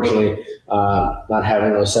 Unfortunately, not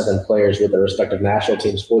having those 7 players with their respective national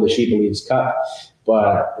teams for the She Believes Cup.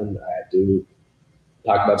 But I do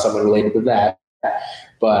talk about someone related to that.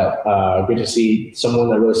 But good to see someone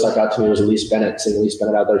that really stuck out to me was Elise Bennett. Seeing Elise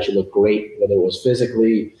Bennett out there, she looked great, whether it was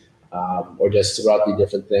physically or just throughout the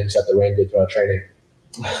different things that the Reign did throughout training.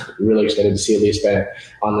 Really excited to see Elise Bennett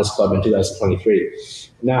on this club in 2023.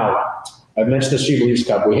 Now, I mentioned the She Believes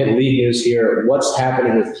Cup. We hit league news here. What's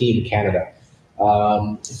happening with Team Canada?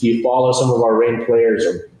 If you follow some of our Reign players,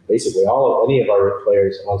 or basically any of our Reign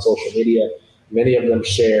players on social media, many of them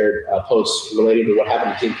shared posts relating to what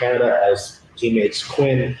happened to Team Canada, as teammates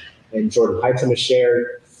Quinn and Jordan Heitzema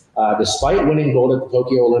shared. Despite winning gold at the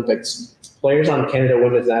Tokyo Olympics, players on Canada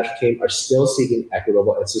women's national team are still seeking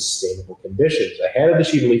equitable and sustainable conditions. Ahead of the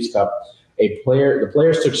She Believes Cup, the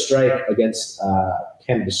players took strike against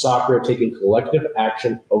Canada Soccer, taking collective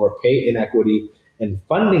action over pay inequity and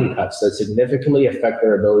funding cuts that significantly affect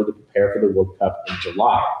their ability to prepare for the World Cup in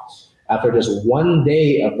July. After just 1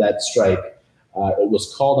 day of that strike, it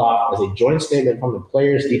was called off as a joint statement from the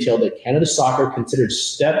players detailed that Canada Soccer considered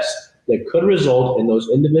steps that could result in those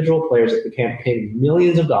individual players at the camp paying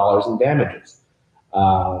millions of dollars in damages.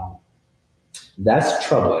 That's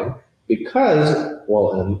troubling because,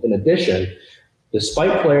 in addition,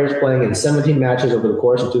 despite players playing in 17 matches over the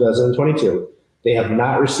course of 2022, they have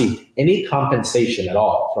not received any compensation at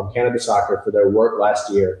all from Canada Soccer for their work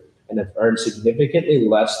last year and have earned significantly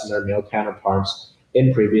less than their male counterparts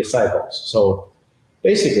in previous cycles. So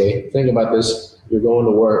basically, think about this. You're going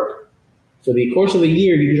to work. For the course of the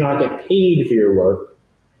year, you do not get paid for your work,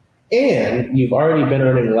 and you've already been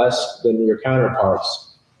earning less than your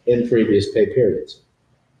counterparts in previous pay periods.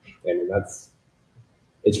 I mean,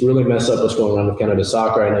 it's really messed up what's going on with Canada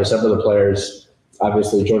Soccer. I know several of the players,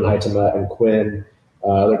 obviously Jordan Heitzema and Quinn,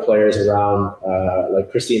 other players around, like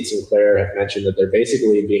Christine Sinclair, have mentioned that they're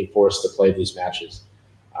basically being forced to play these matches.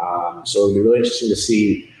 So it'll be really interesting to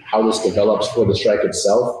see how this develops for the strike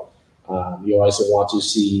itself. You also want to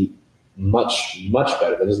see much, much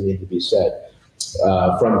better, that doesn't need to be said,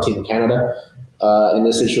 from Team Canada in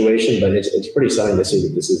this situation, but it's pretty stunning to see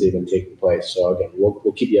that this is even taking place. So again,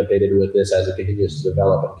 we'll keep you updated with this as it continues to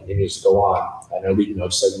develop and continues to go on in our league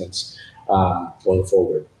note segments going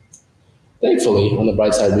forward. Thankfully, on the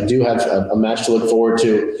bright side, we do have a match to look forward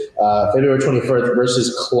to. February 25th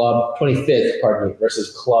versus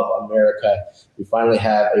Club America. We finally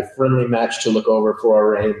have a friendly match to look over for our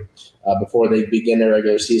Reign before they begin their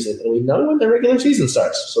regular season. And we know when the regular season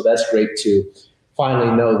starts, so that's great to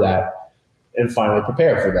finally know that. and finally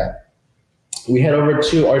prepare for that. We head over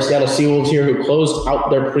to our Seattle Seawolves here, who closed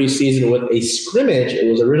out their preseason with a scrimmage.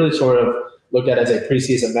 It was originally sort of looked at as a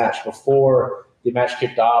preseason match before the match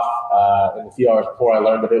kicked off. And a few hours before, I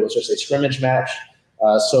learned that it was just a scrimmage match.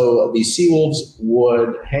 So the Seawolves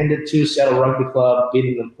would hand it to Seattle Rugby Club,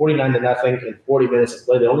 beating them 49-0 in 40 minutes of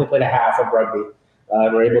play. They only played a half of rugby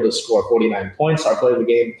and were able to score 49 points. Our play of the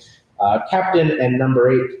game, captain and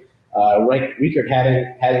number 8, Riekert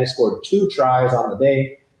Hadding scored 2 tries on the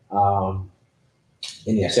day.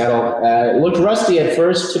 And yeah, Seattle looked rusty at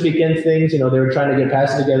first to begin things. They were trying to get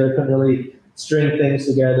passes together, couldn't really string things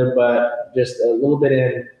together, but just a little bit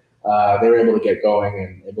in, they were able to get going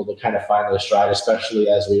and able to kind of find their stride, especially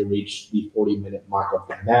as we reached the 40-minute mark of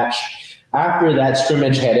the match. After that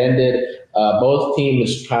scrimmage had ended, both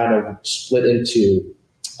teams kind of split into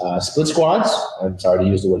split squads. I'm sorry to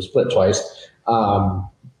use the word split twice.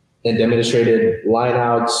 And demonstrated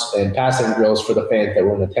lineouts and passing drills for the fans that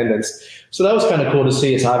were in attendance. So that was kind of cool to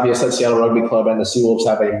see. It's obvious that Seattle Rugby Club and the Seawolves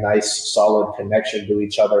have a nice, solid connection to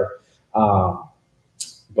each other. But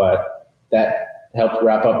that helped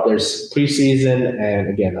wrap up their preseason. And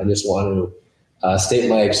again, I just want to state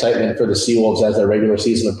my excitement for the Seawolves as their regular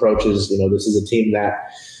season approaches. This is a team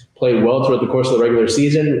that played well throughout the course of the regular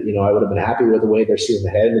season. I would have been happy with the way their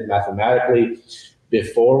season had ended mathematically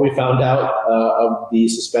before we found out of the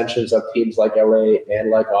suspensions of teams like LA and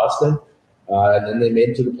like Austin. And then they made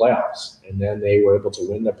it to the playoffs. And then they were able to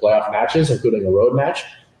win their playoff matches, including a road match,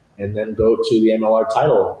 and then go to the MLR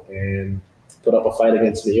title and put up a fight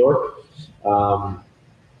against New York. And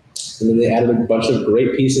then they added a bunch of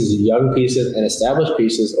great pieces, young pieces, and established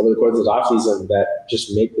pieces over the course of the offseason that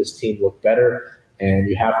just make this team look better. And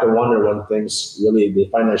you have to wonder when things really they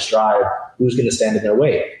find their stride, who's going to stand in their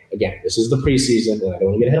way. Again, this is the preseason, and I don't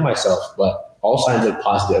want to get ahead of myself, but all signs look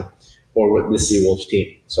positive for the Seawolves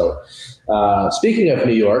team. So speaking of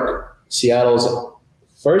New York, Seattle's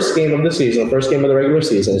first game of the season, first game of the regular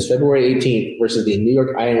season, is February 18th versus the New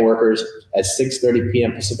York Ironworkers at 6:30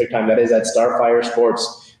 p.m. Pacific time. That is at Starfire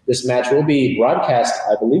Sports. This match will be broadcast,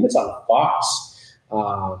 I believe it's on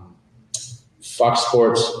Fox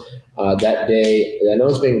Sports that day. I know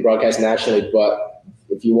it's being broadcast nationally, but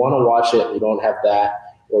if you want to watch it, you don't have that,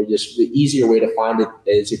 or just the easier way to find it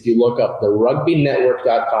is if you look up the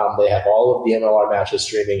rugbynetwork.com. They have all of the MLR matches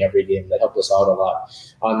streaming every game. That helped us out a lot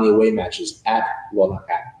on the away matches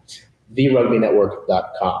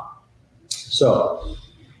therugbynetwork.com. So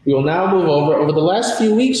we will now move over the last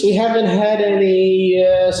few weeks. We haven't had any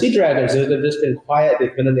Sea Dragons. They've just been quiet.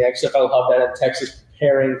 They've been in the XFL hub down in Texas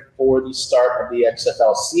preparing for the start of the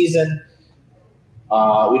XFL season.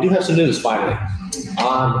 We do have some news finally.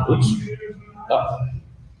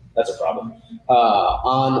 That's a problem.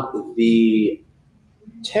 On the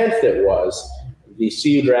 10th the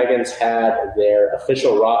Sea Dragons had their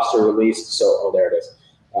official roster released. So, there it is.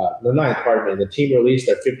 The 9th, pardon me. The team released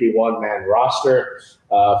their 51-man roster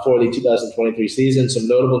for the 2023 season. Some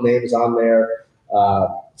notable names on there.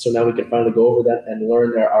 So now we can finally go over that and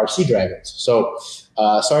learn there are Sea Dragons. So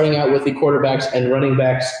starting out with the quarterbacks and running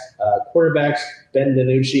backs. Quarterbacks, Ben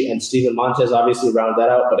DiNucci and Steven Montez obviously round that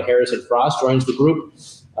out, but Harrison Frost joins the group,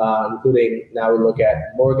 including now we look at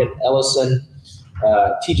Morgan Ellison,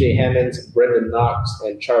 TJ Hammonds, Brendan Knox,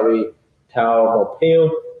 and Charlie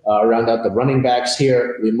Taumapeu. Round out the running backs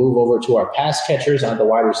here. We move over to our pass catchers on the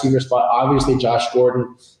wide receiver spot. Obviously, Josh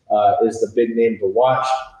Gordon is the big name to watch.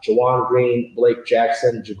 Jawan Green, Blake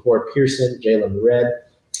Jackson, Ja'Cory Pearson, Jalen Redd,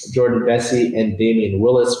 Jordan Vesey, and Damian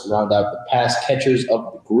Willis round out the pass catchers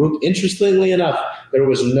of the group. Interestingly enough, there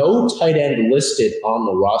was no tight end listed on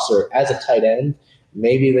the roster as a tight end.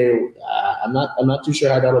 Maybe I'm not too sure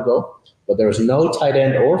how that'll go, but there was no tight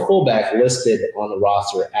end or fullback listed on the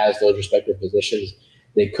roster as those respective positions.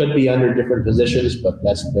 They could be under different positions, but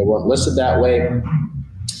they weren't listed that way.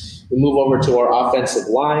 We move over to our offensive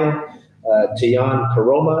line. Tiyan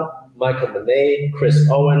Karoma, Michael Monet, Chris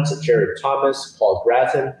Owens, Jared Thomas, Paul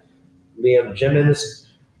Grattan, Liam Jimmins,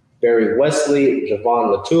 Barry Wesley,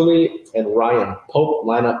 Javon Latuli, and Ryan Pope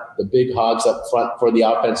line up the big hogs up front for the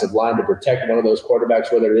offensive line to protect one of those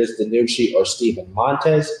quarterbacks, whether it is DiNucci or Steven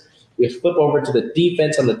Montez. We flip over to the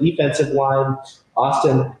defense. On the defensive line,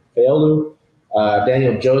 Austin Feolu,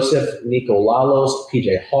 Daniel Joseph, Nico Lalos,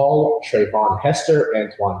 PJ Hall, Trayvon Hester,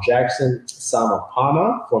 Antoine Jackson, Sama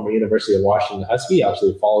Pama, former University of Washington Husky,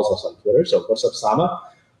 actually follows us on Twitter, so what's up, Sama?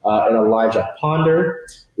 And Elijah Ponder.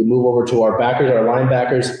 We move over to our backers, our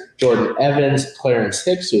linebackers, Jordan Evans, Clarence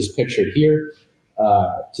Hicks, who's pictured here,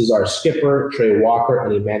 Cesar Skipper, Trey Walker,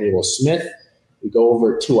 and Emmanuel Smith. We go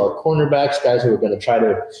over to our cornerbacks, guys who are going to try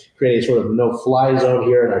to create a sort of no-fly zone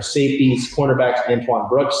here in our safeties. Cornerbacks, Antoine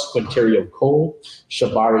Brooks, Quinterio Cole,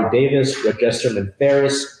 Shabari Davis, Registerman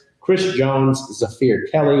Ferris, Chris Jones, Zafir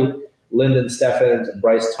Kelly, Lyndon Steffens, and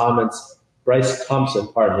Bryce Thompson,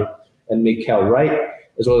 and Mikael Wright,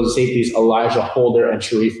 as well as the safeties Elijah Holder and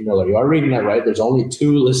Sharif Miller. You are reading that right. There's only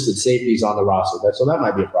 2 listed safeties on the roster, so that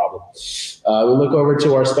might be a problem. We look over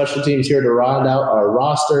to our special teams here to round out our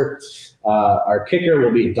roster. Our kicker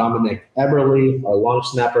will be Dominic Eberle, our long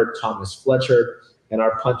snapper Thomas Fletcher, and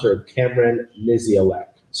our punter Cameron Nizialek.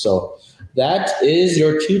 So that is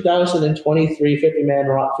your 2023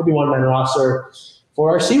 51-man roster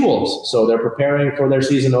for our Seawolves. So they're preparing for their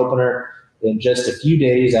season opener in just a few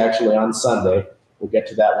days, actually on Sunday. We'll get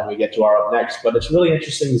to that when we get to our up next. But it's really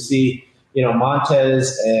interesting to see,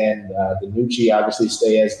 Montez and DiNucci obviously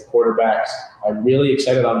stay as the quarterbacks. I'm really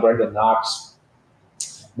excited on Brendan Knox.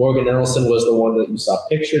 Morgan Nelson was the one that you saw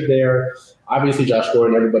pictured there. Obviously, Josh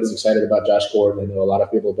Gordon, everybody's excited about Josh Gordon. I know a lot of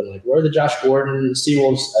people have been like, where are the Josh Gordon Sea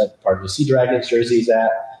Dragons jerseys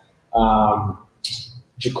at?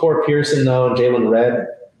 Ja'Cour Pearson, though, and Jalen Redd,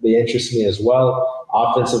 they interest me as well.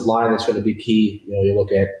 Offensive line is going to be key. You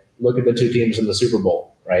look at the 2 teams in the Super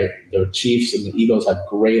Bowl, right? The Chiefs and the Eagles have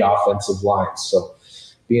great offensive lines. So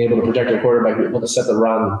being able to protect your quarterback, being able to set the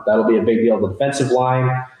run, that'll be a big deal. The defensive line,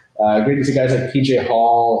 great to see guys like PJ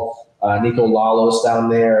Hall, Nico Lalos down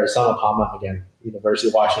there, Sama Pama, again, University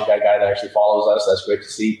of Washington guy that actually follows us. That's great to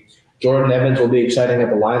see. Jordan Evans will be exciting at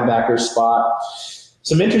the linebacker spot.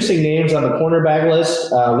 Some interesting names on the cornerback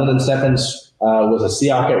list. Lyndon Steffens was a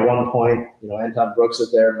Seahawk at one point. Anton Brooks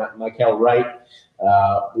is there. Mikael Wright,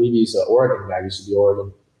 I believe he's an Oregon guy. He used to be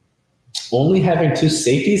Oregon. Only having 2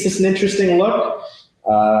 safeties is an interesting look.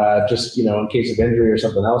 Just, in case of injury or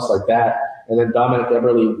something else like that. And then Dominic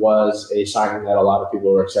Eberle was a signing that a lot of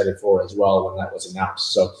people were excited for as well when that was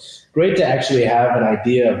announced. So great to actually have an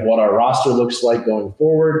idea of what our roster looks like going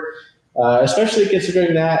forward, especially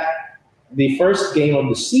considering that the first game of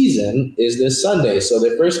the season is this Sunday. So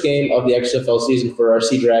the first game of the XFL season for our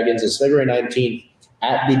Sea Dragons is February 19th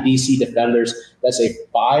at the BC Defenders. That's a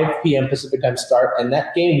 5 p.m. Pacific time start, and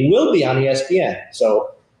that game will be on ESPN.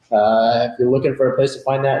 So if you're looking for a place to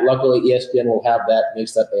find that, luckily ESPN will have that.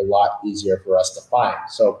 Makes that a lot easier for us to find.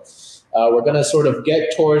 So we're going to sort of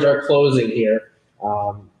get towards our closing here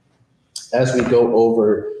as we go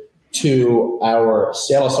over to our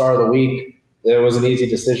Seattle Star of the Week. There was an easy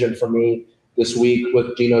decision for me this week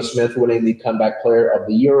with Geno Smith winning the Comeback Player of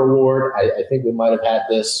the Year award. I think we might have had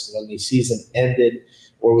this when the season ended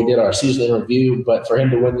or we did our season in review, but for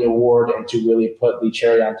him to win the award and to really put the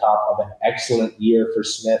cherry on top of an excellent year for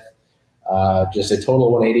Smith, just a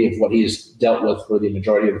total 180 of what he's dealt with for the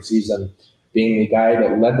majority of the season, being the guy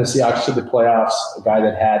that led the Seahawks to the playoffs, a guy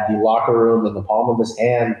that had the locker room in the palm of his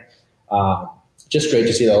hand. Just great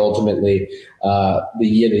to see that ultimately the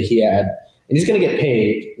year that he had. And he's going to get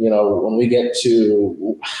paid, when we get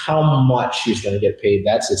to how much he's going to get paid,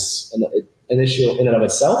 that's an issue in and of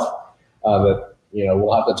itself that,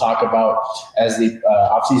 we'll have to talk about as the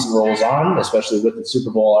offseason rolls on, especially with the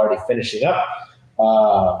Super Bowl already finishing up.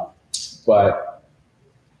 But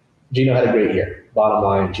Geno had a great year. Bottom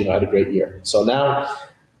line, Geno had a great year. So now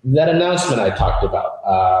that announcement I talked about,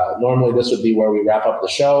 normally this would be where we wrap up the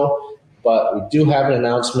show, but we do have an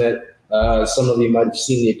announcement. Some of you might have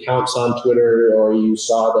seen the accounts on Twitter, or you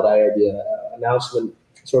saw that I had the announcement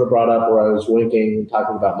sort of brought up where I was winking,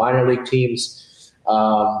 talking about minor league teams.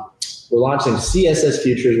 We're launching CSS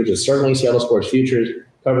Futures, which is certainly Seattle Sports Futures,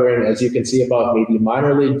 covering, as you can see above me, the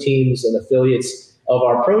minor league teams and affiliates of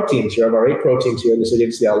our pro teams here, of our 8 pro teams here in the city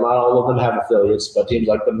of Seattle. Not all of them have affiliates, but teams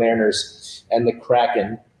like the Mariners and the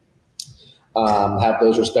Kraken have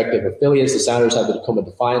those respective affiliates. The Sounders have the Tacoma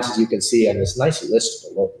Defiance, as you can see on this nice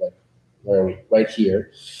list below, where are we? Right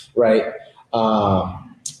here, right?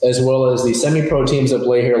 As well as the semi-pro teams that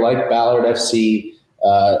play here, like Ballard FC,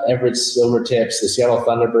 Everett Silvertips, the Seattle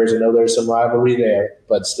Thunderbirds. I know there's some rivalry there,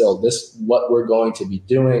 but still, this is what we're going to be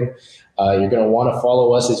doing. You're going to want to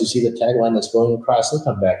follow us as you see the tagline that's going across the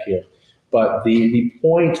comeback here. But the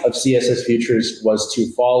point of CSS Futures was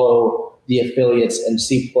to follow the affiliates and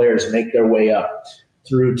see players make their way up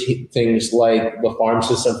through things like the farm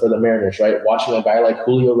system for the Mariners, right? Watching a guy like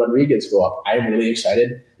Julio Rodriguez go up. I'm really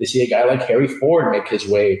excited to see a guy like Harry Ford make his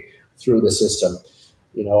way through the system.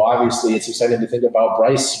 Obviously it's exciting to think about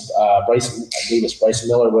Bryce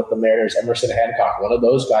Miller with the Mariners, Emerson Hancock. One of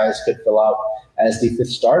those guys could fill out as the 5th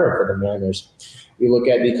starter for the Mariners. You look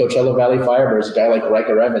at the Coachella Valley Firebirds, a guy like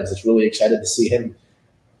Riker Evans. It's really excited to see him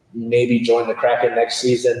maybe join the Kraken next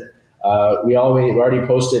season. We already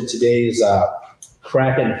posted today's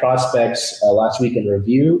Kraken prospects last week in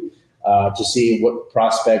review to see what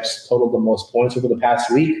prospects totaled the most points over the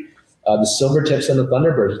past week. The Silvertips and the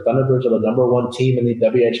Thunderbirds. The Thunderbirds are the number one team in the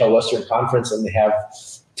WHL Western Conference, and they have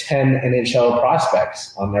 10 NHL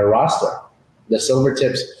prospects on their roster. The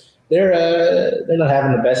Silvertips, they're not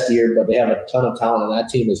having the best year, but they have a ton of talent on that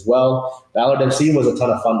team as well. Ballard FC was a ton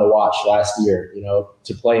of fun to watch last year,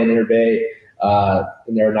 to play in Interbay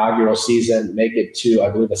in their inaugural season, make it to, I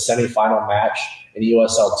believe, a semifinal match in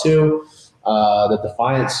USL 2. The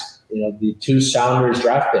Defiance, the two Sounders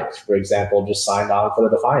draft picks, for example, just signed on for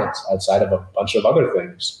the Defiance outside of a bunch of other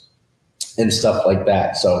things and stuff like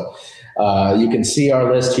that. So you can see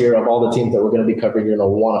our list here of all the teams that we're going to be covering. You're going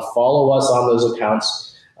to want to follow us on those accounts.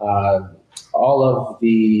 On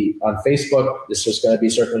Facebook, this is going to be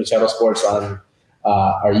Circling Seattle Sports. On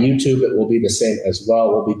our YouTube, it will be the same as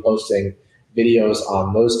well. We'll be posting videos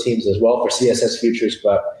on those teams as well for CSS Futures,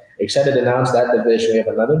 but excited to announce that division. We have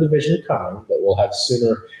another division coming that we'll have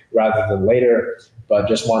sooner rather than later, but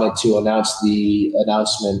just wanted to announce the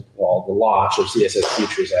launch of CSS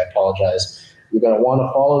Futures. I apologize. You're going to want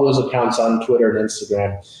to follow those accounts on Twitter and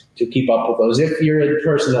Instagram to keep up with those. If you're a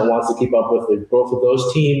person that wants to keep up with the growth of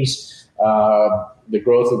those teams, the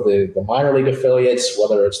growth of the minor league affiliates,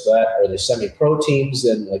 whether it's that or the semi-pro teams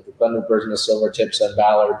and like the Thunderbirds and the Silvertips and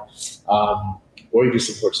Ballard, or you can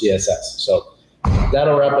support CSS. So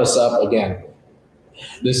that'll wrap us up. Again,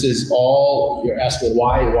 this is all you're asking,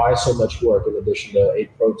 why so much work in addition to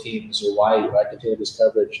 8 pro teams, or why continue this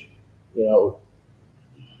coverage?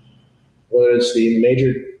 Whether it's the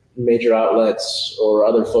major outlets or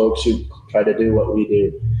other folks who try to do what we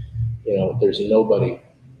do, there's nobody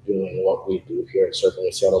doing what we do here at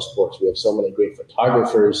Circling Seattle Sports. We have so many great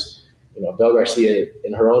photographers. Belle Garcia,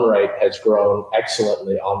 in her own right, has grown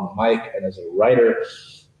excellently on the mic and as a writer.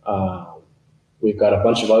 We've got a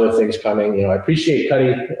bunch of other things coming. I appreciate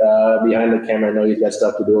Cuddy behind the camera. I know he's got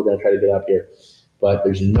stuff to do. We're going to try to get up here. But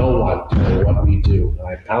there's no one doing what we do. And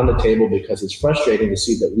I pound the table because it's frustrating to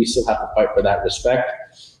see that we still have to fight for that respect,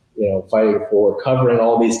 fighting for covering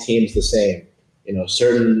all these teams the same.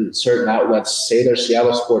 Certain outlets say they're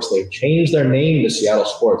Seattle Sports. They've changed their name to Seattle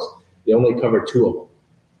Sports. They only cover 2 of them,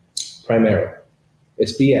 primarily.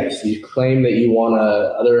 It's BS. You claim that you want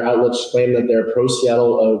other outlets claim that they're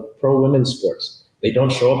pro-Seattle, pro-women's sports. They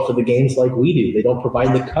don't show up for the games like we do. They don't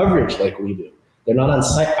provide the coverage like we do. They're not on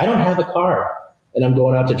site. I don't have a car, and I'm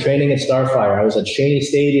going out to training at Starfire. I was at Cheney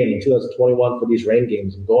Stadium in 2021 for these rain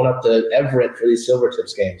games. I'm going up to Everett for these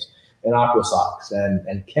Silvertips games, and Aqua Sox,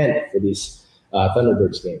 and Kent for these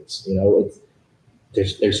Thunderbirds games.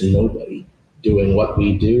 There's nobody doing what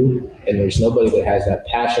we do, and there's nobody that has that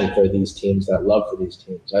passion for these teams, that love for these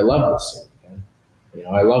teams. I love this thing,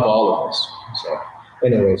 man. I love all of this. So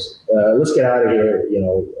anyways, let's get out of here.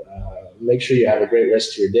 Make sure you have a great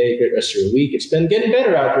rest of your day, great rest of your week. It's been getting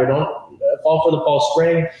better out there. Don't fall for the false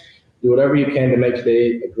spring. Do whatever you can to make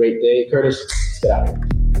today a great day. Curtis, let's get out of here.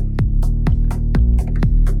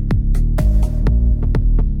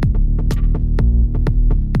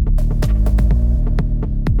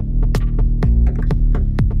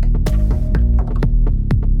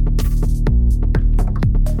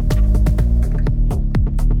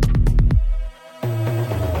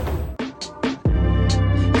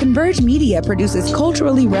 Converge Media produces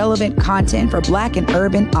culturally relevant content for Black and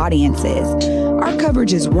urban audiences. Our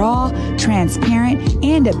coverage is raw, transparent,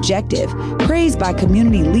 and objective, praised by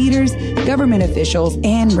community leaders, government officials,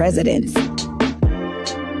 and residents.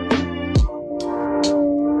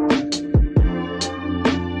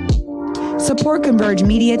 Support Converge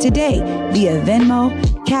Media today via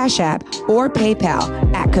Venmo, Cash App, or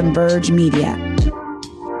PayPal at Converge Media.